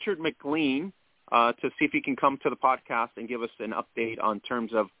to Richard McLean to see if he can come to the podcast and give us an update on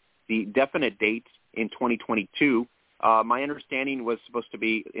terms of the definite dates in 2022. My understanding was supposed to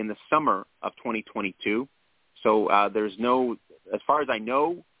be in the summer of 2022. So there's no, as far as I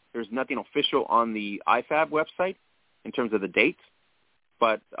know, there's nothing official on the IFAB website in terms of the dates.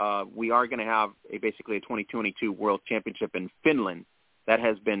 But we are going to have basically a 2022 World Championship in Finland. That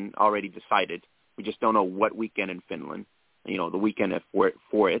has been already decided. We just don't know what weekend in Finland, the weekend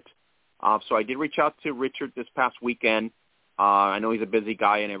for it. So I did reach out to Richard this past weekend. I know he's a busy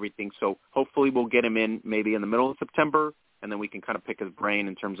guy and everything, so hopefully we'll get him in maybe in the middle of September, and then we can kind of pick his brain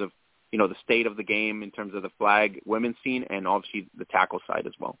in terms of, the state of the game, in terms of the flag women's scene, and obviously the tackle side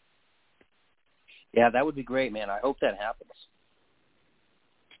as well. Yeah, that would be great, man. I hope that happens.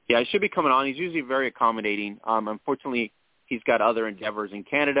 Yeah, he should be coming on. He's usually very accommodating. Unfortunately, he's got other endeavors in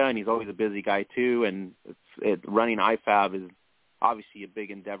Canada, and he's always a busy guy too, and running IFAB is obviously a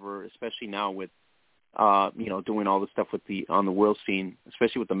big endeavor, especially now with doing all the stuff on the world scene,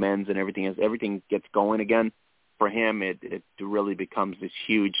 especially with the men's and everything. As everything gets going again, for him, it really becomes this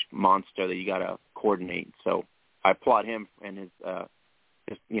huge monster that you got to coordinate. So I applaud him and his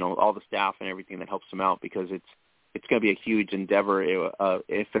all the staff and everything that helps him out, because it's going to be a huge endeavor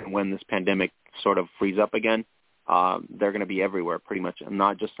if and when this pandemic sort of frees up again. They're going to be everywhere pretty much, and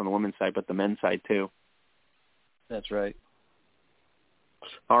not just on the women's side, but the men's side too. That's right.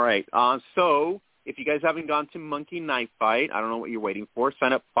 All right. So if you guys haven't gone to Monkey Knife Fight, I don't know what you're waiting for.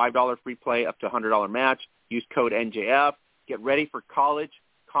 Sign up, $5 free play, up to $100 match. Use code NJF. Get ready for college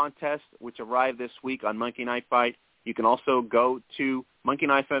contests, which arrive this week on Monkey Knife Fight. You can also go to Monkey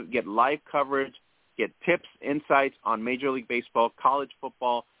Knife Fight, get live coverage, get tips, insights on Major League Baseball, college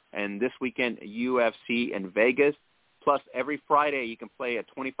football, and this weekend, UFC in Vegas. Plus, every Friday, you can play a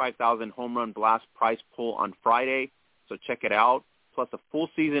 25,000 home run blast prize pool on Friday, so check it out. Plus, a full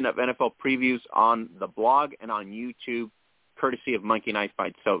season of NFL previews on the blog and on YouTube, courtesy of Monkey Knife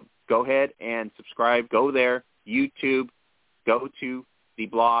Fight. So go ahead and subscribe. Go there, YouTube, go to the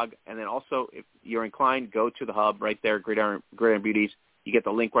blog, and then also, if you're inclined, go to the hub right there, Gridiron Beauties. You get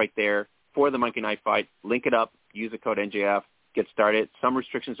the link right there for the Monkey Knife Fight. Link it up. Use the code NJF. Get started. Some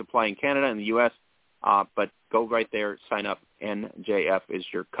restrictions apply in Canada and the U.S., but go right there. Sign up. NJF is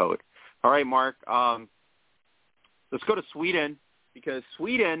your code. All right, Mark. Let's go to Sweden, because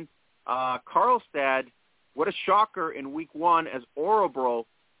Sweden, Karlstad, what a shocker in week one, as Örebro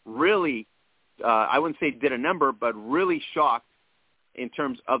really, I wouldn't say did a number, but really shocked in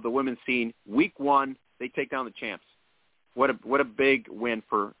terms of the women's scene. Week one, they take down the champs. What a big win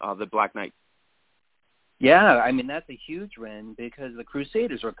for the Black Knights. Yeah, I mean, that's a huge win, because the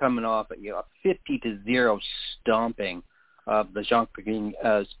Crusaders were coming off a 50-0 stomping of the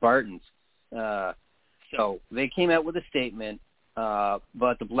Jean-Pierre Spartans. So they came out with a statement,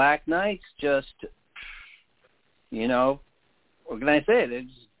 but the Black Knights just, what can I say?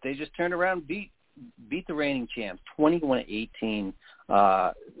 They just turned around and beat the reigning champs, 21-18.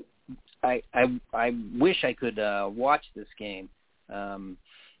 I wish I could watch this game.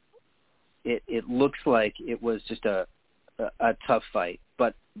 It looks like it was just a tough fight,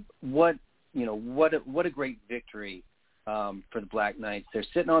 but what a great victory for the Black Knights. They're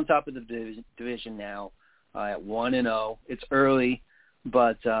sitting on top of the division now at 1-0. It's early,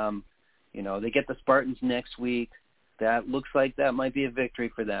 but they get the Spartans next week. That looks like that might be a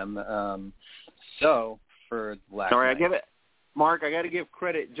victory for them. So for the Black Knights. Mark, I got to give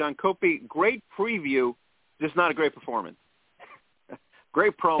credit. John Kopi, great preview, just not a great performance.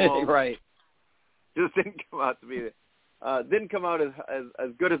 Great promo. Right. Just didn't come out to be didn't come out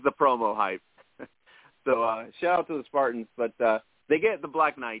as good as the promo hype. So shout out to the Spartans, but they get the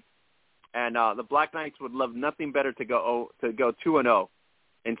Black Knights, and the Black Knights would love nothing better to go 2-0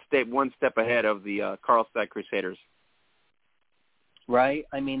 and stay one step ahead of the Karlstad Crusaders. Right.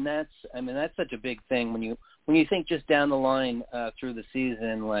 I mean that's such a big thing when you think just down the line through the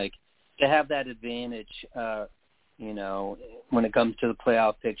season, like to have that advantage. when it comes to the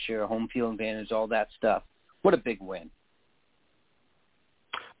playoff picture, home field advantage, all that stuff. What a big win.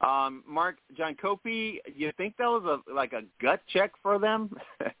 Mark, John Kopi, you think that was a gut check for them?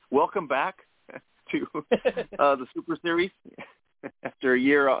 Welcome back to the Super Series after a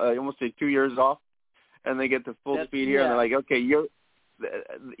year, almost 2 years off, and they get to full speed here, and they're like, okay, you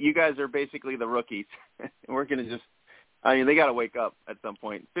guys are basically the rookies. We're going to just – they got to wake up at some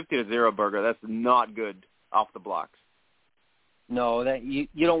point. 50-0 Burger, that's not good off the blocks. No, that you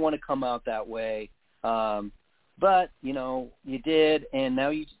don't want to come out that way. But you did, and now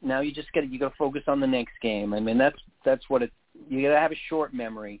you just you got to focus on the next game. I mean, that's what you got to have a short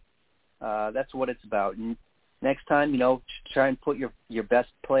memory. That's what it's about. And next time, try and put your best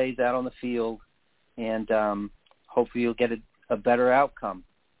plays out on the field, and hopefully you'll get a better outcome.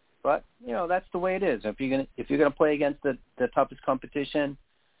 But that's the way it is. If you're gonna play against the toughest competition,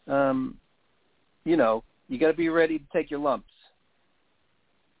 you got to be ready to take your lumps.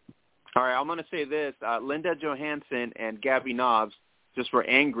 All right, I'm going to say this. Linda Johansson and Gabby Knobs just were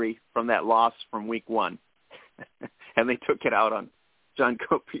angry from that loss from week 1, and they took it out on John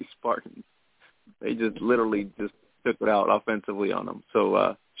Kopi Spartans. They just literally just took it out offensively on them.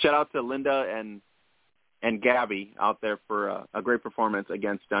 So shout out to Linda and Gabby out there for a great performance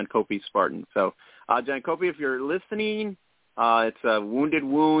against John Kopi Spartans. So, John Kopi, if you're listening, it's wounded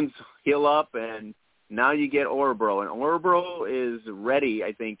wounds heal up, and now you get Orebro, and Orebro is ready.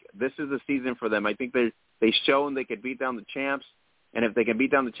 I think this is the season for them. I think they've shown they could beat down the champs, and if they can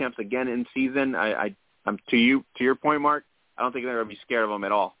beat down the champs again in season, I'm to your point, Mark, I don't think they're going to be scared of them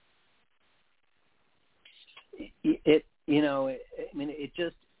at all. It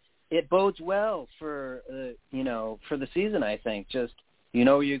bodes well for for the season. I think you're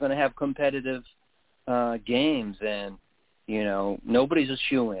going to have competitive games, and nobody's a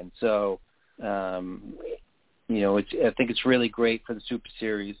shoo-in. So. I think it's really great for the Super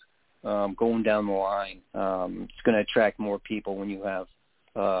Series going down the line. It's going to attract more people when you have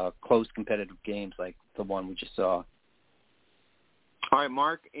close competitive games like the one we just saw. All right,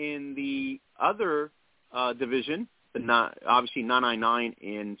 Mark, in the other division, obviously 999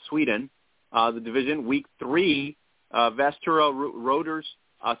 in Sweden, the division, week 3, Västerås Rotors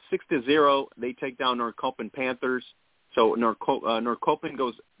 6-0. They take down Norrköping Panthers. So Norrköping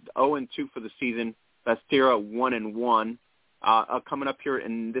goes 0-2 for the season. Västerås 1-1. Coming up here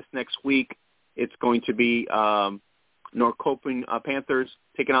in this next week, it's going to be Norrköping Panthers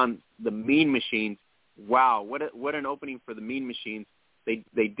taking on the Mean Machines. Wow, what an opening for the Mean Machines. They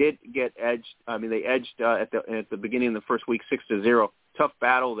did get edged. I mean, they edged at the beginning of the first week 6-0. Tough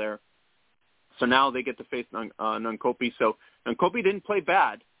battle there. So now they get to face Norrköping. So Norrköping didn't play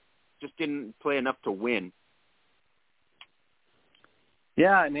bad, just didn't play enough to win.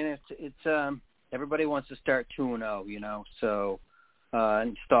 Yeah, I mean it's everybody wants to start 2-0, So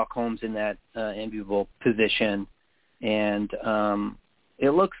and Stockholm's in that enviable position, and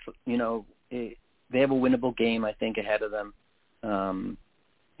it looks, they have a winnable game I think ahead of them.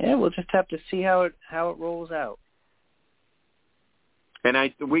 We'll just have to see how it rolls out.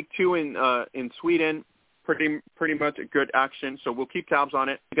 And week 2 in Sweden, pretty much a good action. So we'll keep tabs on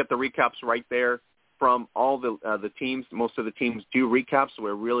it. We got the recaps right there from all the teams. Most of the teams do recaps, so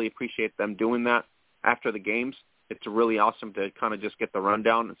we really appreciate them doing that after the games. It's really awesome to kind of just get the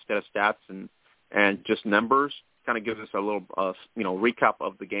rundown instead of stats and just numbers. Kind of gives us a little recap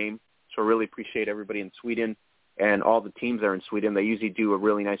of the game. So I really appreciate everybody in Sweden and all the teams there in Sweden. They usually do a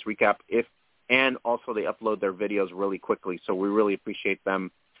really nice recap and also they upload their videos really quickly. So we really appreciate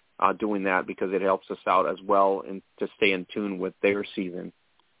them doing that because it helps us out as well and to stay in tune with their season.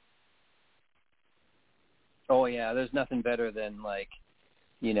 Oh, yeah, there's nothing better than,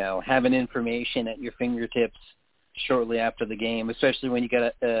 having information at your fingertips shortly after the game, especially when you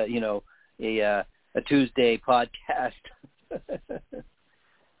got a Tuesday podcast.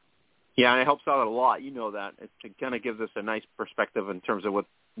 Yeah, and it helps out a lot. You know that. It kind of gives us a nice perspective in terms of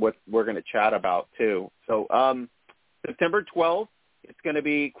what we're going to chat about, too. So September 12th, it's going to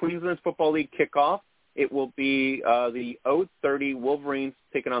be Queensland's Football League kickoff. It will be the 0:30 Wolverines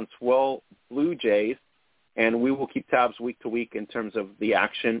taking on Swell Blue Jays. And we will keep tabs week to week in terms of the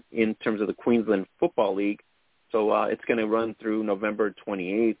action in terms of the Queensland Football League. So it's going to run through November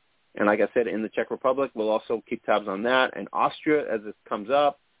 28th. And like I said, in the Czech Republic, we'll also keep tabs on that. And Austria, as it comes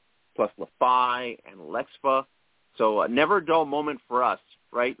up, plus Lafay and Lexva. So never a dull moment for us,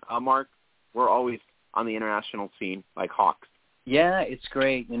 right, Mark? We're always on the international scene like hawks. Yeah, it's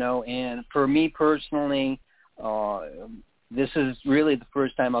great, And for me personally, this is really the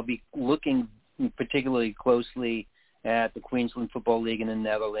first time I'll be looking particularly closely at the Queensland Football League in the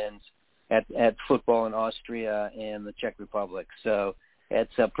Netherlands. at football in Austria and the Czech Republic. So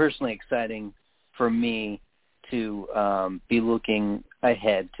it's personally exciting for me to be looking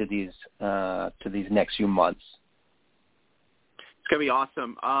ahead to these next few months. It's going to be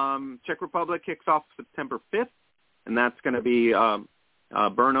awesome. Czech Republic kicks off September 5th, and that's going to be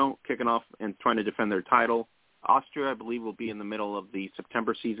Brno kicking off and trying to defend their title. Austria, I believe, will be in the middle of the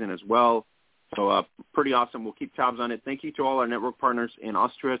September season as well. So pretty awesome. We'll keep tabs on it. Thank you to all our network partners in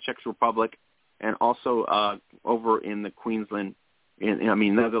Austria, Czech Republic, and also over in the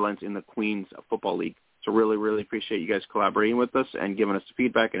Netherlands in the Queens Football League. So really, really appreciate you guys collaborating with us and giving us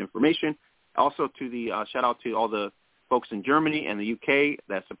feedback and information. Also to the shout out to all the folks in Germany and the UK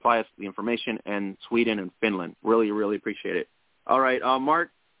that supply us the information, and Sweden and Finland. Really, really appreciate it. All right, Mark,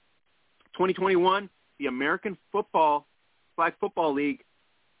 2021, the American Flag Football League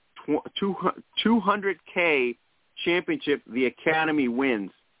 200K championship, the Academy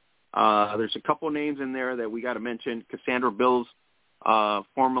wins. There's a couple names in there that we got to mention. Cassandra Bills,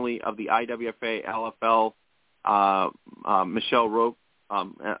 formerly of the IWFA, LFL, Michelle Roque,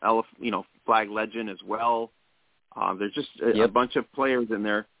 flag legend as well. There's just a bunch of players in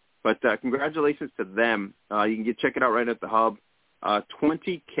there, but congratulations to them. You can check it out right at the hub.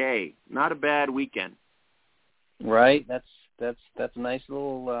 20K, not a bad weekend. Right, that's a nice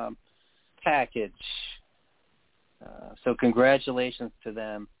little package. So congratulations to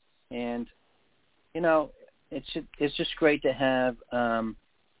them, and it's just great to have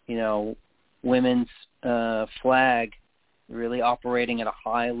women's flag really operating at a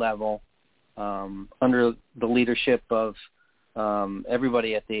high level under the leadership of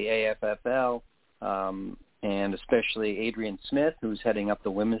everybody at the AFFL, and especially Adrian Smith, who's heading up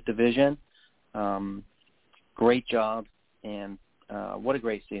the women's division. Great job, and what a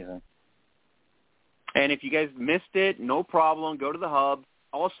great season. And if you guys missed it, no problem. Go to the hub.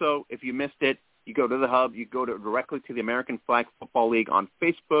 Also, if you missed it, you go to the hub. You go directly to the American Flag Football League on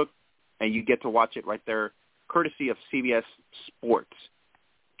Facebook, and you get to watch it right there, courtesy of CBS Sports.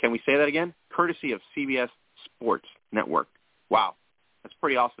 Can we say that again? Courtesy of CBS Sports Network. Wow. That's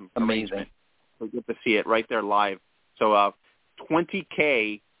pretty awesome. Amazing. We get to see it right there live. So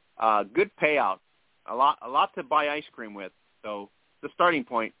 $20K, good payout. A lot to buy ice cream with. So the starting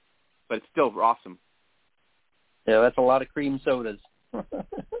point, but it's still awesome. Yeah, that's a lot of cream sodas.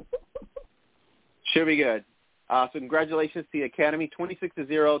 Should be good. So congratulations to the Academy.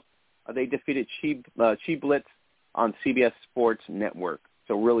 26-0. They defeated Blitz on CBS Sports Network.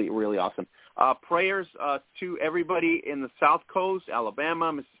 So really, really awesome. Prayers to everybody in the South Coast,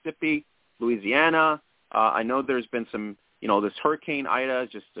 Alabama, Mississippi, Louisiana. I know there's been some, this Hurricane Ida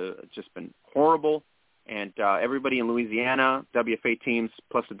has just been horrible. And everybody in Louisiana, WFA teams,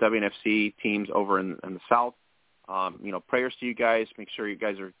 plus the WNFC teams over in the South, prayers to you guys. Make sure you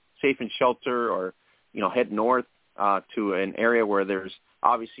guys are safe in shelter, or, head north to an area where there's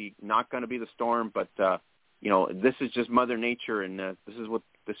obviously not going to be the storm. But, this is just Mother Nature, and this is what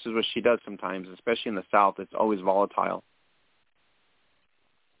she does sometimes, especially in the South. It's always volatile.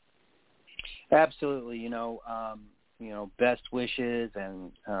 Absolutely. Best wishes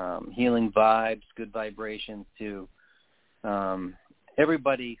and healing vibes, good vibrations to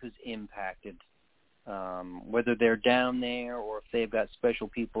everybody who's impacted, whether they're down there or if they've got special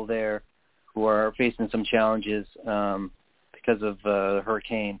people there who are facing some challenges because of the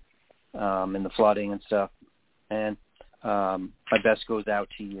hurricane and the flooding and stuff. And my best goes out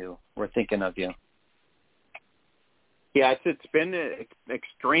to you. We're thinking of you. Yeah, it's been an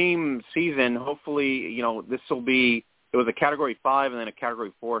extreme season. Hopefully, it was a Category 5 and then a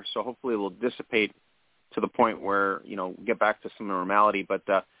Category 4, so hopefully it will dissipate to the point where, get back to some normality. But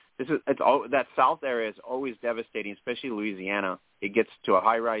that South area is always devastating, especially Louisiana. It gets to a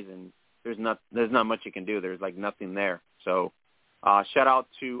high rise and there's not much you can do. There's like nothing there. So shout out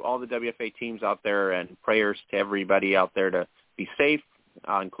to all the WFA teams out there, and prayers to everybody out there to be safe,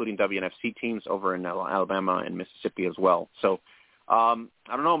 including WNFC teams over in Alabama and Mississippi as well. So I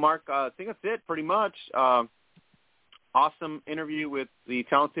don't know, Mark. I think that's it pretty much. Awesome interview with the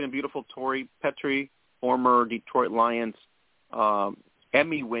talented and beautiful Tori Petrie, former Detroit Lions,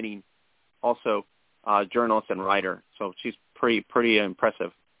 Emmy-winning also journalist and writer. So she's pretty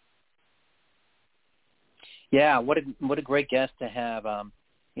impressive. Yeah, what a great guest to have.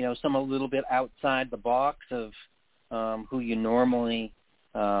 Some a little bit outside the box of who you normally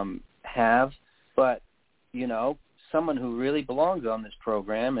have, but someone who really belongs on this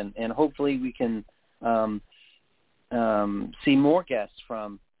program, and hopefully we can see more guests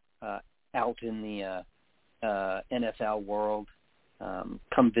from out in the NFL world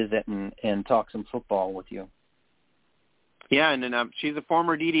come visit and talk some football with you. Yeah, and then she's a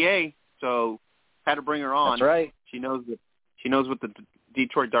former DDA, so had to bring her on. That's right. She knows what the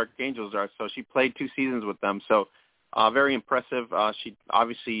Detroit Dark Angels are, so she played 2 seasons with them. So very impressive. She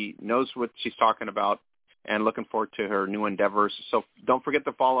obviously knows what she's talking about, and looking forward to her new endeavors. So don't forget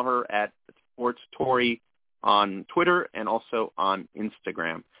to follow her at SportsTori on Twitter and also on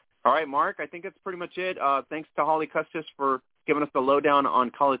Instagram. All right, Mark, I think that's pretty much it. Thanks to Holly Custis for giving us the lowdown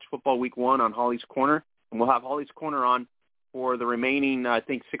on college football week 1 on Holly's Corner. And we'll have Holly's Corner on for the remaining, I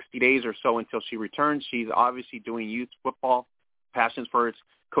think, 60 days or so until she returns. She's obviously doing youth football, passions for its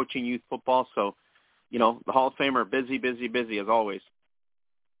coaching youth football. So, the Hall of Famer, busy, busy, busy as always.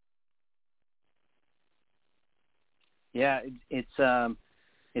 Yeah,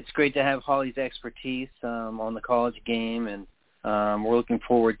 it's great to have Holly's expertise on the college game, and we're looking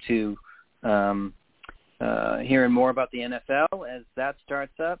forward to hearing more about the NFL as that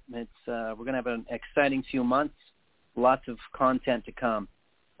starts up. We're going to have an exciting few months, lots of content to come.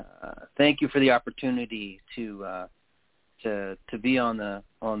 Thank you for the opportunity to be on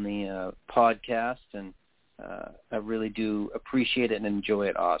the podcast, and I really do appreciate it and enjoy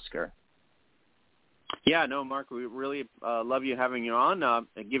it, Oscar. Yeah, no, Mark, we really love you having you on,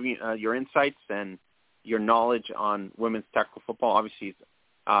 and giving your insights and your knowledge on women's tackle football. Obviously,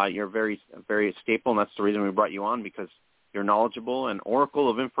 you're very, very staple, and that's the reason we brought you on, because you're knowledgeable, and Oracle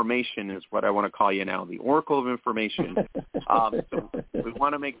of Information is what I want to call you now, the Oracle of Information. So we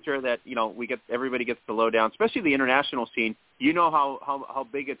want to make sure that, everybody gets the lowdown, especially the international scene. You know how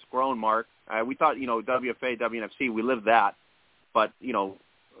big it's grown, Mark. We thought, WFA, WNFC, we lived that, but,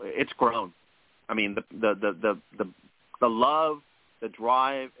 it's grown. I mean, the love, the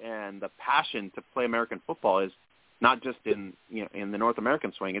drive, and the passion to play American football is not just in the North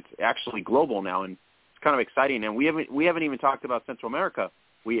American swing. It's actually global now, and it's kind of exciting. And we haven't even talked about Central America.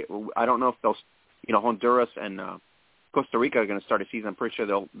 I don't know if they'll, Honduras and Costa Rica are going to start a season. I'm pretty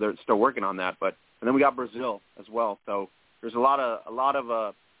sure they're still working on that. And then we got Brazil as well. So there's a lot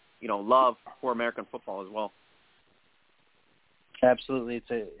of love for American football as well. Absolutely,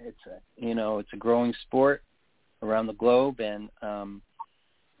 it's a growing sport around the globe, and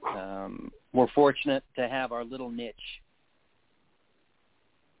we're fortunate to have our little niche.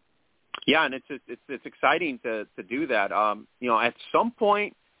 Yeah, and it's exciting to do that. At some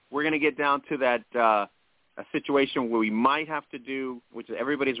point we're going to get down to that a situation where we might have to do, which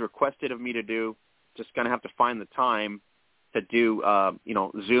everybody's requested of me to do. Just going to have to find the time to do,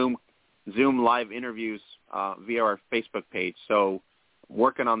 Zoom live interviews via our Facebook page. So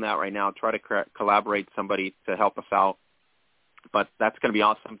working on that right now, try to collaborate somebody to help us out. But that's going to be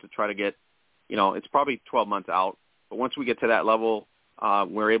awesome to try to get, it's probably 12 months out. But once we get to that level,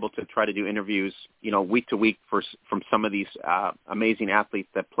 we're able to try to do interviews, week to week from some of these amazing athletes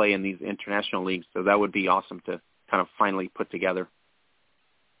that play in these international leagues. So that would be awesome to kind of finally put together.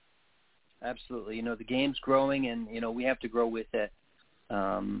 Absolutely. The game's growing, and, we have to grow with it.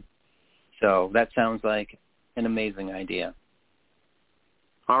 So that sounds like an amazing idea.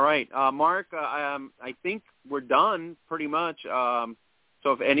 All right. Mark, I think we're done pretty much.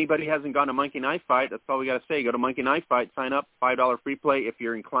 So if anybody hasn't gone to Monkey Knife Fight, that's all we got to say. Go to Monkey Knife Fight, sign up, $5 free play. If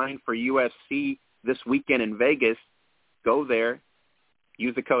you're inclined for UFC this weekend in Vegas, go there,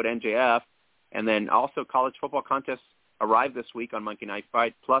 use the code NJF, and then also college football contests arrive this week on Monkey Knife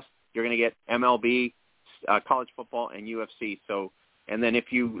Fight. Plus, you're going to get MLB, college football, and UFC. So, and then if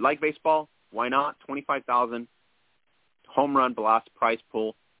you like baseball, why not? $25,000 home run blast prize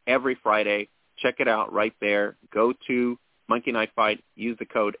pool every Friday. Check it out right there. Go to Monkey Knife Fight, use the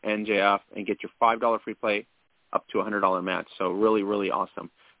code NJF, and get your $5 free play up to a $100 match. So really, really awesome.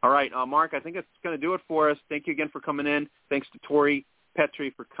 All right, Mark, I think that's going to do it for us. Thank you again for coming in. Thanks to Tori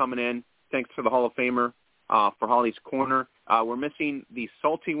Petrie for coming in. Thanks to the Hall of Famer for Holly's Corner. We're missing the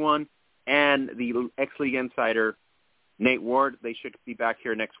Salty One and the X-League Insider, Nate Ward. They should be back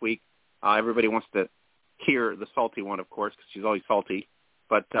here next week. Everybody wants to hear the Salty One, of course, because she's always salty.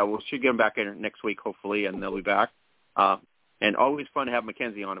 But we should get them back in next week, hopefully, and they'll be back. And always fun to have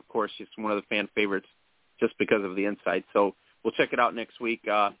Mackenzie on, of course. She's one of the fan favorites just because of the insight. So we'll check it out next week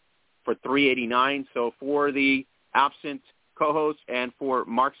for $3.89. So for the absent co-host and for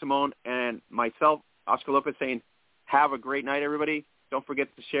Mark Simone and myself, Oscar Lopez, saying have a great night, everybody. Don't forget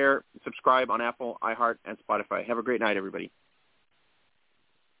to share and subscribe on Apple, iHeart, and Spotify. Have a great night, everybody.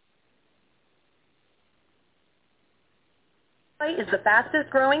 Is the fastest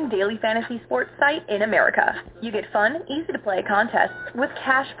growing daily fantasy sports site in America. You get fun, easy to play contests with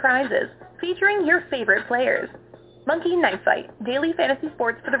cash prizes featuring your favorite players. Monkey Knife Fight, daily fantasy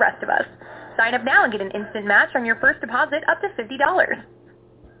sports for the rest of us. Sign up now and get an instant match on your first deposit up to $50.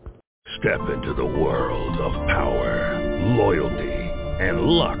 Step into the world of power, loyalty, and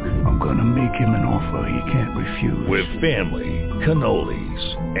luck. I'm gonna make him an offer he can't refuse. With family, cannolis,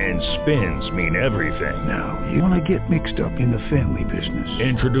 and spins mean everything. Now, you wanna get mixed up in the family business.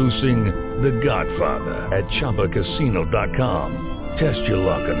 Introducing The Godfather at ChumbaCasino.com. Test your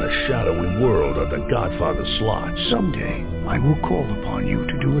luck in the shadowy world of The Godfather slot. Someday, I will call upon you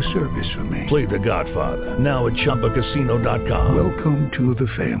to do a service for me. Play The Godfather, now at ChumbaCasino.com. Welcome to the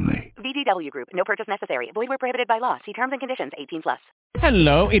family. VGW Group. No purchase necessary. Void where prohibited by law. See terms and conditions. 18+.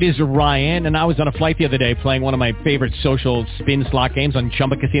 Hello, it is Ryan, and I was on a flight the other day playing one of my favorite social spin slot games on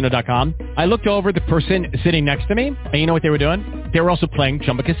ChumbaCasino.com. I looked over the person sitting next to me, and you know what they were doing? They were also playing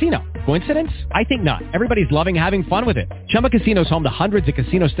Chumba Casino. Coincidence? I think not. Everybody's loving having fun with it. Chumba Casino is home to hundreds of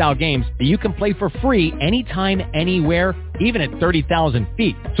casino-style games that you can play for free anytime, anywhere, even at 30,000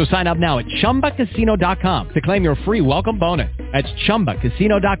 feet. So sign up now at ChumbaCasino.com to claim your free welcome bonus. That's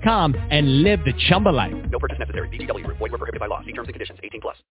ChumbaCasino.com and live the Chumba life. No purchase necessary. VGW Group. Void where prohibited by law. See terms and conditions. 18+.